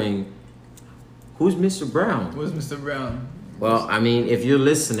wondering, who's Mr. Brown? Who's Mr. Brown? Well, I mean, if you're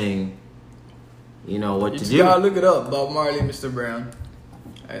listening, you know what to do. You gotta look it up, Bob Marley, Mr. Brown.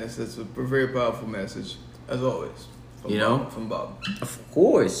 And it's a very powerful message, as always. From Bob. Of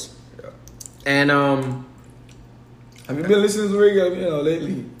course. Yeah. And have you been listening to radio,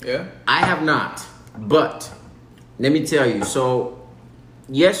 lately? Yeah. I have not, but let me tell you. So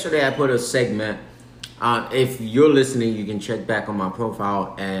yesterday I put a segment. If you're listening, you can check back on my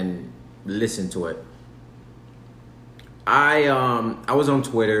profile and listen to it. I was on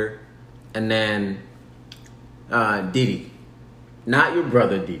Twitter, and then Diddy, not your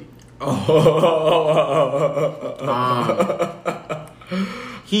brother Diddy.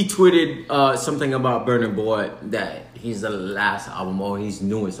 He tweeted something about Burna Boy, that he's the last album or his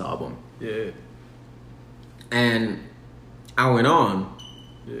newest album. Yeah. And I went on.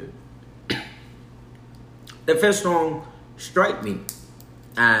 Yeah. The first song struck me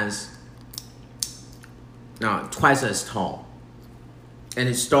as twice as tall. And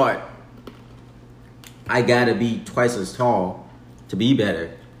it started, I gotta be twice as tall to be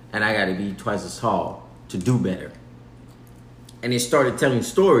better, and I gotta be twice as tall to do better. And it started telling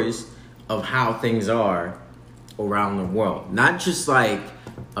stories of how things are around the world, not just like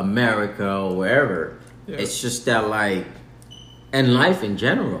America or wherever. Yeah. It's just that like, and life in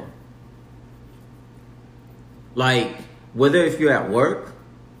general. Like, whether if you're at work,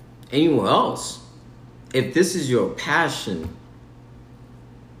 anywhere else, if this is your passion,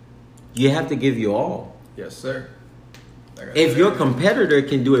 you have to give your all. Yes, sir. Like I If said, your competitor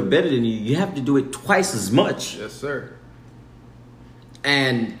can do it better than you, you have to do it twice as much. yes, sir.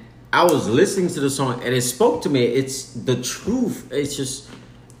 And I was listening to the song and it spoke to me. It's the truth. It's just,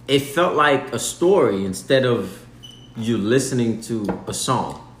 it felt like a story instead of you listening to a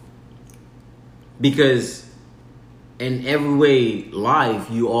song. Because in every way, life,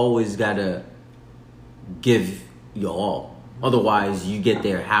 you always gotta give your all. Otherwise, you get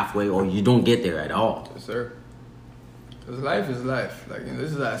there halfway or you don't get there at all. Yes, sir. Because life is life. Like, you know,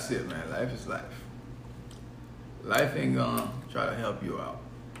 this is how I see it, man. Life is life. Life ain't gonna try to help you out.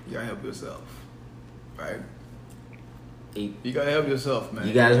 You gotta help yourself. Right? You gotta help yourself, man.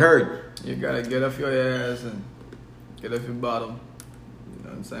 You guys heard. You gotta get off your ass and get off your bottom. You know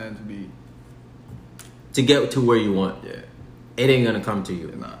what I'm saying? To get to where you want. Yeah. It ain't gonna come to you.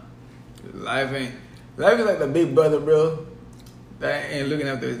 Nah. Life is like the big brother, bro. That ain't looking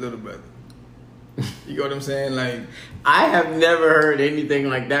after his little brother. You know what I'm saying? Like, I have never heard anything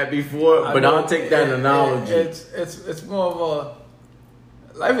like that before, but I'll take that analogy. It's more of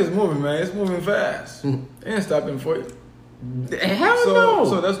a life is moving, man. It's moving fast. It ain't stopping for you. Hell no.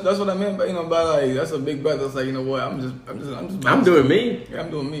 So that's what I meant by by like that's a big brother. It's like, you know what? I'm doing me. Yeah,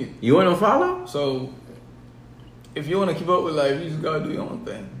 I'm doing me. You want to follow? So if you want to keep up with life, you just gotta do your own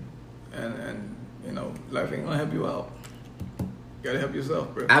thing, and you know, life ain't gonna help you out. You gotta help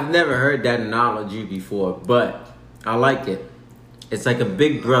yourself, bro. I've never heard that analogy before, but I like it. It's like a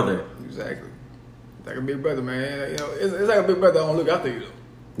big brother. Exactly. It's like a big brother, man. You know, it's like a big brother that don't look after you, though.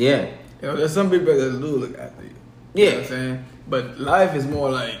 Yeah. You know, there's some big brothers that do look after you. Yeah. You know what I'm saying? But life is more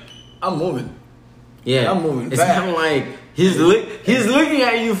like, I'm moving. Yeah. I'm moving It's fast. kind of like he's looking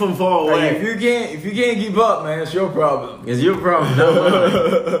at you from far away. Like, if you can't keep up, man, it's your problem. It's your problem,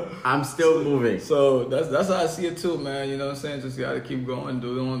 not mine. I'm still moving. So that's how I see it too, man. You know what I'm saying? Just gotta keep going,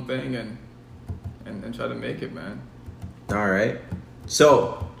 do your own thing, and try to make it, man. All right.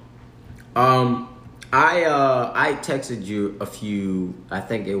 So, I texted you I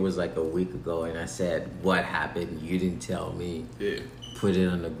think it was like a week ago, and I said, what happened? You didn't tell me. Yeah. Put it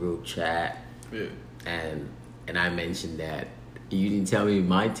on the group chat. Yeah. And I mentioned that you didn't tell me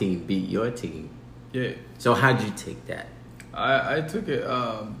my team beat your team. Yeah. So how'd you take that? I took it,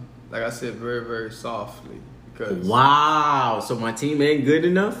 like I said, very, very softly. Because Wow. So my team ain't good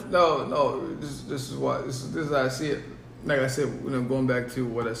enough? No. This is how I see it. Like I said, you know, going back to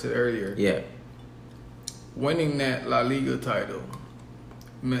what I said earlier. Yeah. Winning that La Liga title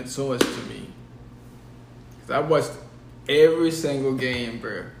meant so much to me. 'Cause I watched every single game,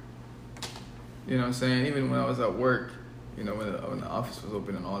 bro. You know what I'm saying? Even when I was at work, you know, when the office was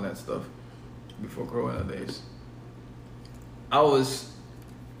open and all that stuff, before Corona days, I was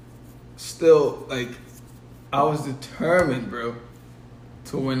still, like, I was determined, bro,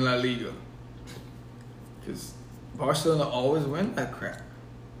 to win La Liga. Because Barcelona always win that crap.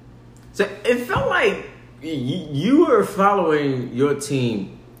 So it felt like you were following your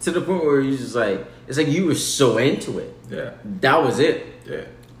team to the point where you just like, it's like you were so into it. Yeah. That was it. Yeah.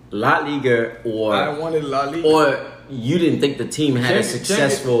 La Liga I wanted La Liga. or you didn't think the team had a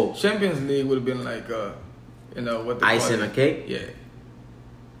successful Champions League would have been like, you know, what they ice call in it. a cake. Yeah.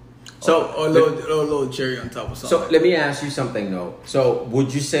 So Or a little cherry on top of something. So let me ask you something though. So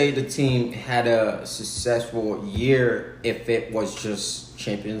would you say the team had a successful year if it was just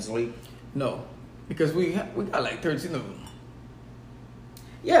Champions League? No, because we got like 13 of them.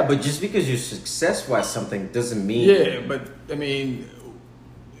 Yeah, but just because you're successful at something doesn't mean. Yeah, but I mean,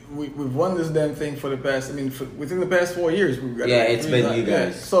 we've won this damn thing for the past. I mean, within the past 4 years, we've got. Yeah, it's been you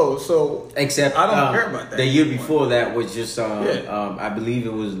guys. Yeah. So Except I don't care about that. The year before that was just Yeah. I believe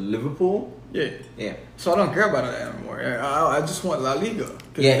it was Liverpool. Yeah. Yeah. So I don't care about that anymore. I just want La Liga.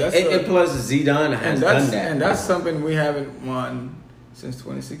 'Cause Yeah, that's and plus Zidane has done that. And that's something we haven't won since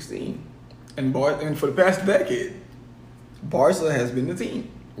 2016. And for the past decade, Barca has been the team.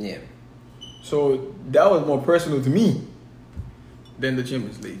 Yeah. So that was more personal to me than the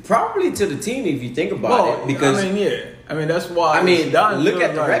Champions League. Probably to the team if you think about it, because I mean, yeah, I mean that's why. Zidane look feels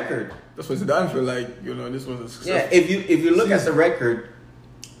at the like- record. That's what Zidane feel like. You know, this was a success. Yeah, if you look at the record,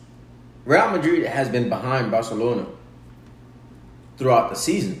 Real Madrid has been behind Barcelona throughout the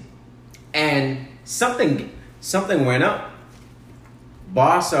season, and something went up.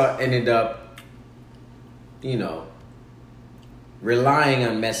 Barca ended up, relying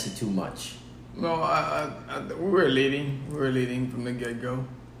on Messi too much. No, we were leading. We were leading from the get go,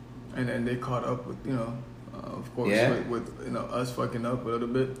 and then they caught up with of course, with us fucking up a little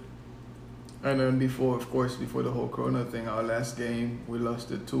bit. And then before the whole Corona thing, our last game we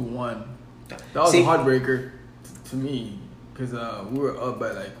lost it 2-1. That was a heartbreaker to me because we were up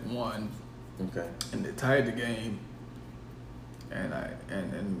by like 1. Okay. And they tied the game,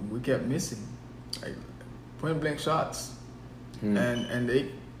 and we kept missing, like point blank shots, and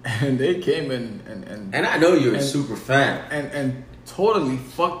they came in and I know you're a super fan and totally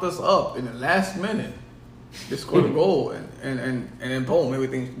fucked us up in the last minute. They scored a goal and then boom,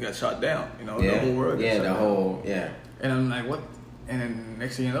 everything got shot down. The whole world. And I'm like, what? And then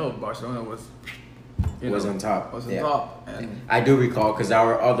next thing you know, Barcelona was on top. Was on top. And I do recall because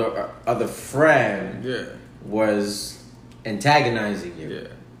our other friend was antagonizing you. Yeah.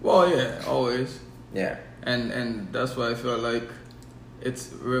 Well, yeah, always. Yeah. And that's why I felt like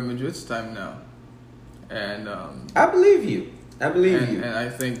it's Real Madrid's time now. And I believe you. And I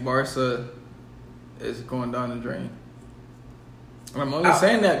think Barca is going down the drain. And I'm only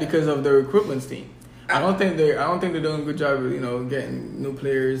saying that because of the recruitment team. I don't think they're doing a good job of getting new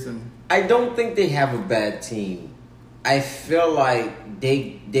players and. I don't think they have a bad team. I feel like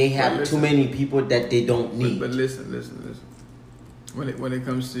they have too many people that they don't need. But listen. When it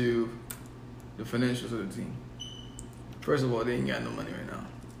comes to the financials of the team, first of all, they ain't got no money right now.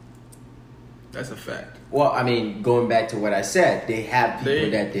 That's a fact. Well, I mean, going back to what I said, they have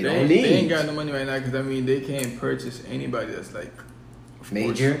people that they don't need. They ain't got no money right now because they can't purchase anybody that's like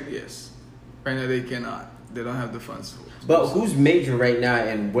major. Course, yes, right now they cannot. They don't have the funds. But who's major right now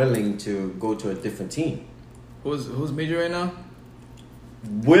and willing to go to a different team? Who's major right now?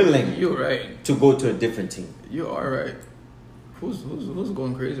 Willing. You're right. To go to a different team. You are right. Who's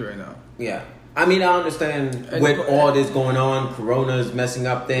going crazy right now? Yeah. I mean, I understand with all this going on, Corona's messing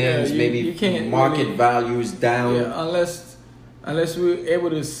up things, you can't market really, values down. Yeah, unless we're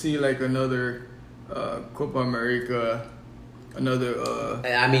able to see like another Copa America, another.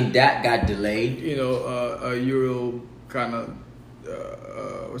 I mean, that got delayed. A Euro kind of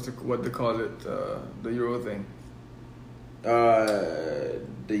what they call it, the Euro thing.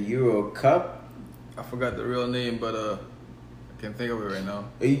 The Euro Cup. I forgot the real name, but can't think of it right now.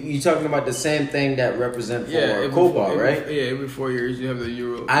 You talking about the same thing that represent for Copa, right? Every 4 years you have the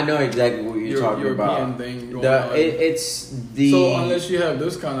Euro. I know exactly what you're talking European about. Thing going on. It's the so unless you have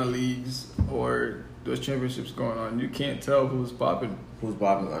those kind of leagues or those championships going on, you can't tell who's popping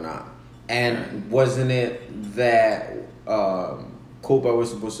or not. And wasn't it that Copa was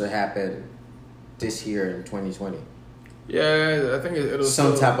supposed to happen this year in 2020? Yeah, I think it'll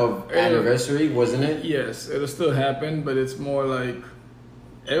some type of anniversary, wasn't it? Yes, it'll still happen, but it's more like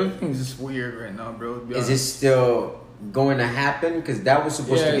everything's just weird right now, bro. Is it still going to happen? Because that was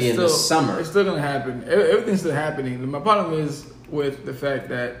supposed to be in the summer. It's still gonna happen. Everything's still happening. My problem is with the fact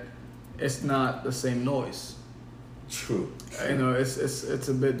that it's not the same noise. True. It's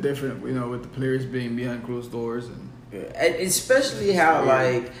a bit different. With the players being behind closed doors and. Especially how,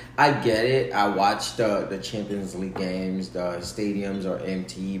 like, I get it. I watch the Champions League games. The stadiums are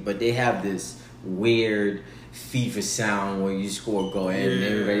empty, but they have this weird FIFA sound where you score a goal and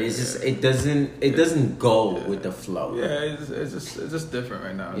everybody. It's just it doesn't go with the flow. Yeah, it's just different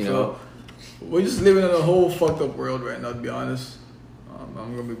right now. So we're just living in a whole fucked up world right now. To be honest, I'm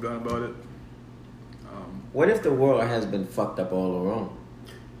gonna be blunt about it. What if the world has been fucked up all along?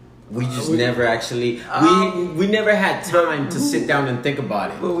 We just never actually we never had time to sit down and think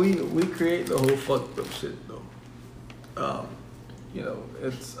about it. Well, we create the whole fucked up shit though.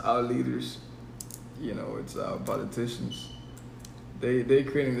 It's our leaders. It's our politicians. They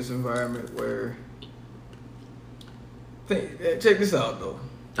creating this environment where. Check this out though.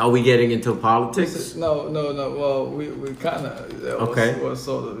 Are we getting into politics? No. Well, we kind of was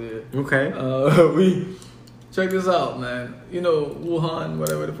sort of yeah. Okay. Check this out, man. Wuhan,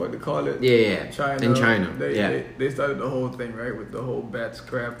 whatever the fuck they call it. Yeah. China. In China. They started the whole thing, right? With the whole bats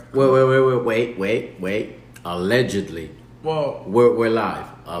crap. Wait. Allegedly. Well, we're live.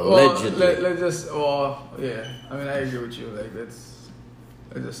 Allegedly. Let's just. Yeah. I mean, I agree with you. Like, let's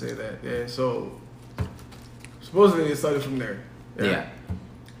just say that. Yeah. So supposedly it started from there. Yeah.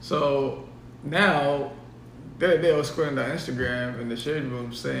 So now they were scrolling on Instagram in the shade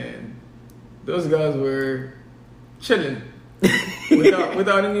room saying those guys were chilling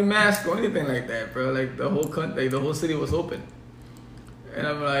without any mask or anything like that, bro. Like the whole country, the whole city was open, and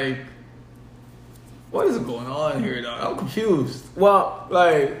I'm like, what is going on here, dog? I'm confused. Well,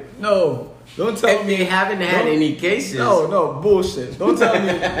 like, no, don't tell me they haven't had any cases. No, bullshit. Don't tell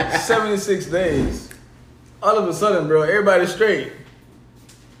me 76 days. All of a sudden, bro, everybody's straight.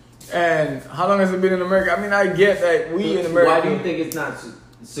 And how long has it been in America? I mean, I get that we in America. Why do you think it's not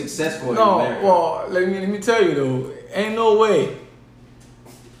successful in No, America? well, let me tell you though, ain't no way.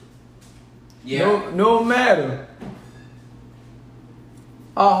 Yeah. No matter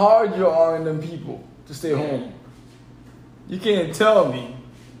how hard you are in them people to stay home, you can't tell me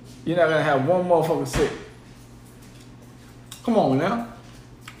you're not gonna have one motherfucker sick. Come on now.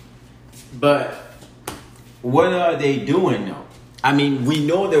 But what are they doing though? I mean, we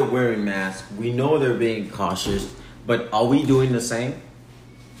know they're wearing masks. We know they're being cautious. But are we doing the same?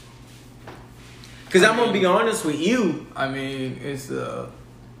 Because I'm gonna be honest with you. I mean, it's a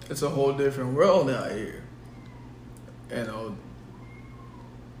whole different world out here. You know.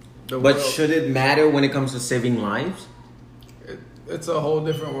 But should it matter when it comes to saving lives? It's a whole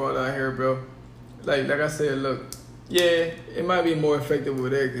different world out here, bro. Like I said, look, yeah, it might be more effective over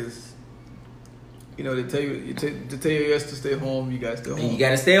there because, you know, they tell you to tell your ass to stay home, you gotta stay home. You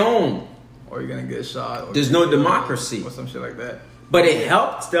gotta stay home. Or you're gonna get shot. Or there's no democracy. Or some shit like that. But it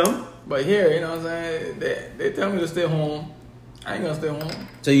helps them. But here, you know what I'm saying? They tell me to stay home. I ain't gonna stay home.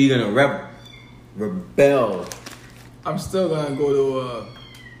 So you're gonna rebel. I'm still gonna go to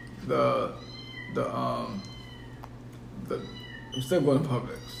I'm still going to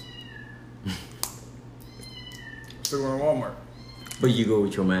Publix. Still going to Walmart. But you go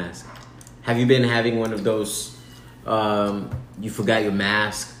with your mask. Have you been having one of those you forgot your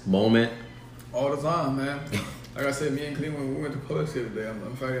mask moment? All the time, man. Like I said, me and Cleveland, we went to Publix the other day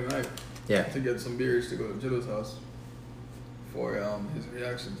on Friday night. Yeah. To get some beers to go to Jittle's house for his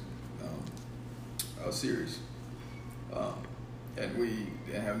reaction series. And we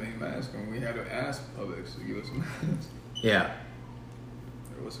didn't have any masks, and we had to ask Publix to give us some masks. Yeah.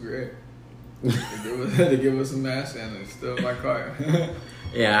 It was great. They give us a mask, and it's still in my car.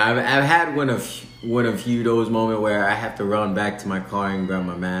 Yeah, I've had one of few those moments where I have to run back to my car and grab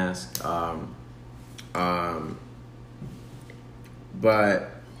my mask.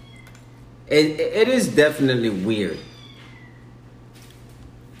 But it is definitely weird.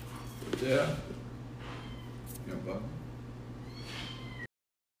 Yeah. Yeah, but.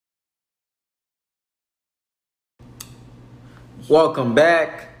 Welcome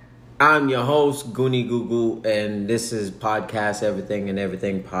back. I'm your host, Goonie Goo, and this is Podcast Everything and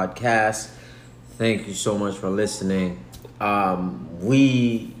Everything Podcast. Thank you so much for listening.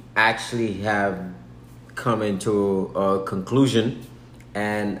 We actually have come into a conclusion,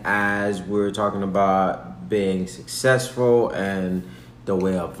 and as we're talking about being successful and the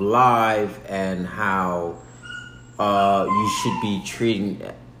way of life and how you should be treating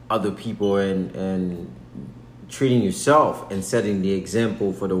other people and treating yourself and setting the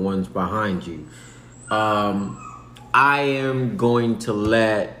example for the ones behind you. I am going to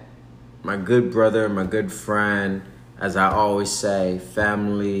let my good brother, my good friend, as I always say,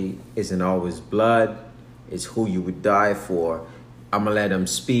 family isn't always blood. It's who you would die for. I'm going to let him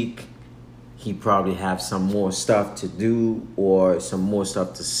speak. He probably have some more stuff to do or some more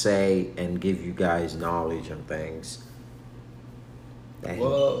stuff to say and give you guys knowledge on things.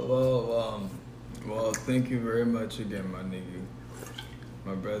 Well, thank you very much again, my nigga,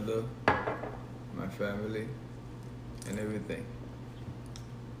 my brother, my family, and everything,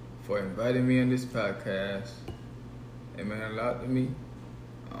 for inviting me on this podcast. It meant a lot to me.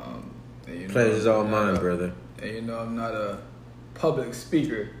 And Pleasure's all mine, brother. And you know, I'm not a public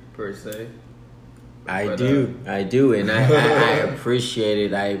speaker per se. I do, and I appreciate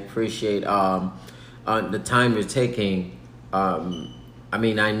it. I appreciate the time you're taking. I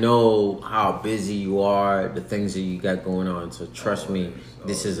mean, I know how busy you are, the things that you got going on. So trust me,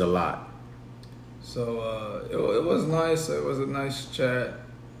 this is a lot. So it was nice. It was a nice chat.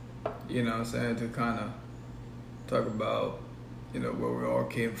 You know what I'm saying? To kind of talk about, you know, where we all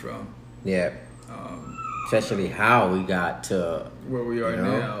came from. Yeah. Especially how we got to where we are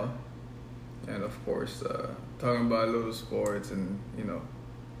now. And of course, talking about little sports and, you know.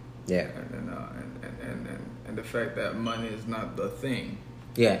 Yeah. And the fact that money is not the thing.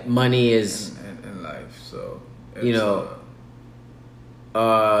 Yeah, money is in life. So it's, you know,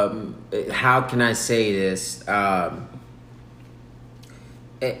 how can I say this?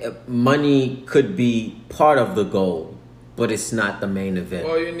 Money could be part of the goal, but it's not the main event.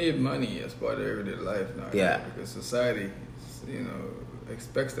 Well, you need money as part of everyday life now. Yeah. Right? Because society, you know,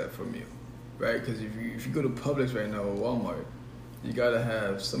 expects that from you, right? Because if you go to Publix right now or Walmart, you gotta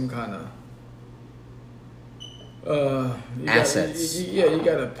have some kind of assets. You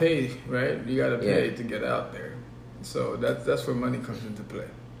gotta pay, right? You gotta pay to get out there. So that's where money comes into play.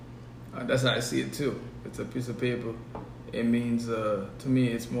 That's how I see it too. It's a piece of paper. It means to me,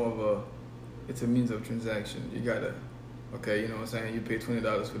 it's a means of transaction. You gotta okay, you know what I'm saying? You pay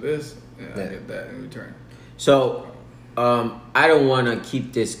 $20 for this, and I get that in return. So, I don't want to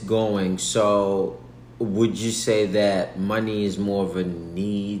keep this going. So, would you say that money is more of a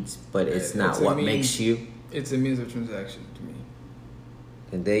needs, but it's not what makes you? It's a means of transaction to me.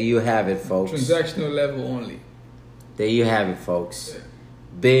 And there you have it, folks. Transactional level only. There you have it, folks. Yeah.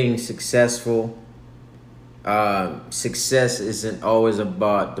 Being successful. Success isn't always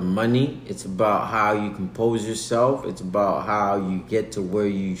about the money. It's about how you compose yourself. It's about how you get to where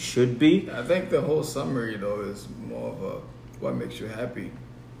you should be. I think the whole summary, though, is more of a what makes you happy.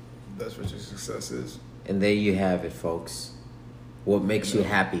 That's what your success is. And there you have it, folks. What makes you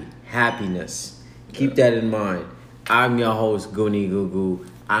happy? Happiness. Keep that in mind. I'm your host, Goonie Goo Goo.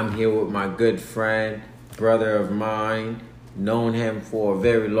 I'm here with my good friend, brother of mine. Known him for a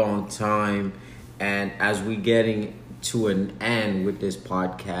very long time. And as we getting to an end with this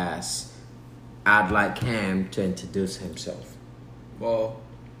podcast, I'd like him to introduce himself. Well,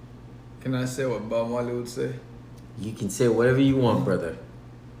 can I say what Bob Marley would say? You can say whatever you want, brother.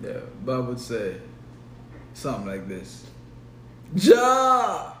 Yeah, Bob would say something like this.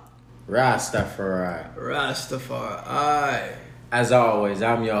 Ja! Rastafari. Rastafari. As always,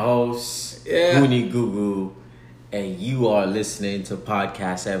 I'm your host, Goonie Goo Goo. And you are listening to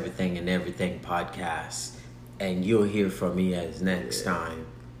Podcast Everything and Everything Podcast. And you'll hear from me as next time.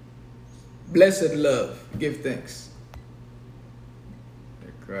 Blessed love. Give thanks.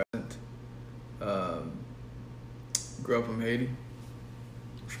 Grew up from Haiti.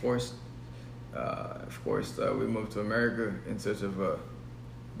 Of course, we moved to America in search of a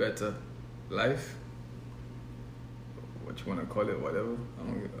better life. What you want to call it, whatever. I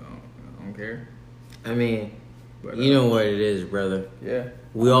don't care. I mean... But, you know what it is, brother. Yeah.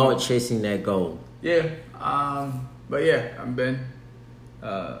 We all chasing that goal. Yeah. But yeah, I'm Ben.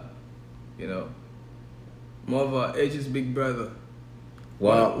 You know, more of our age's big brother.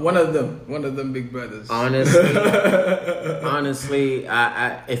 Well, one of them big brothers. Honestly,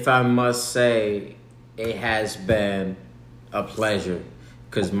 I if I must say, it has been a pleasure,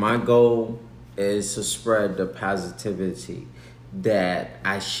 because my goal is to spread the positivity that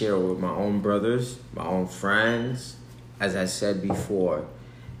I share with my own brothers, my own friends. As I said before,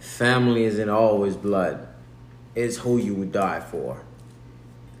 family isn't always blood. It's who you would die for.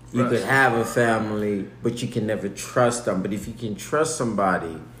 You could have a family, but you can never trust them. But if you can trust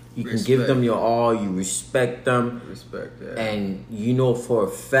somebody, you can give them your all, you respect them. And you know for a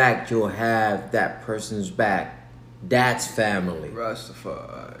fact you'll have that person's back. That's family.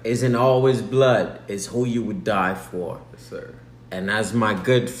 Rastafari. Isn't always blood. It's who you would die for. Yes, sir. And as my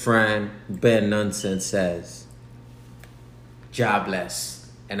good friend Ben Nunson says, God bless.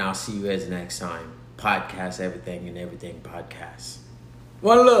 And I'll see you guys next time. Podcast Everything and Everything Podcast.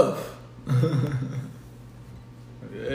 One love.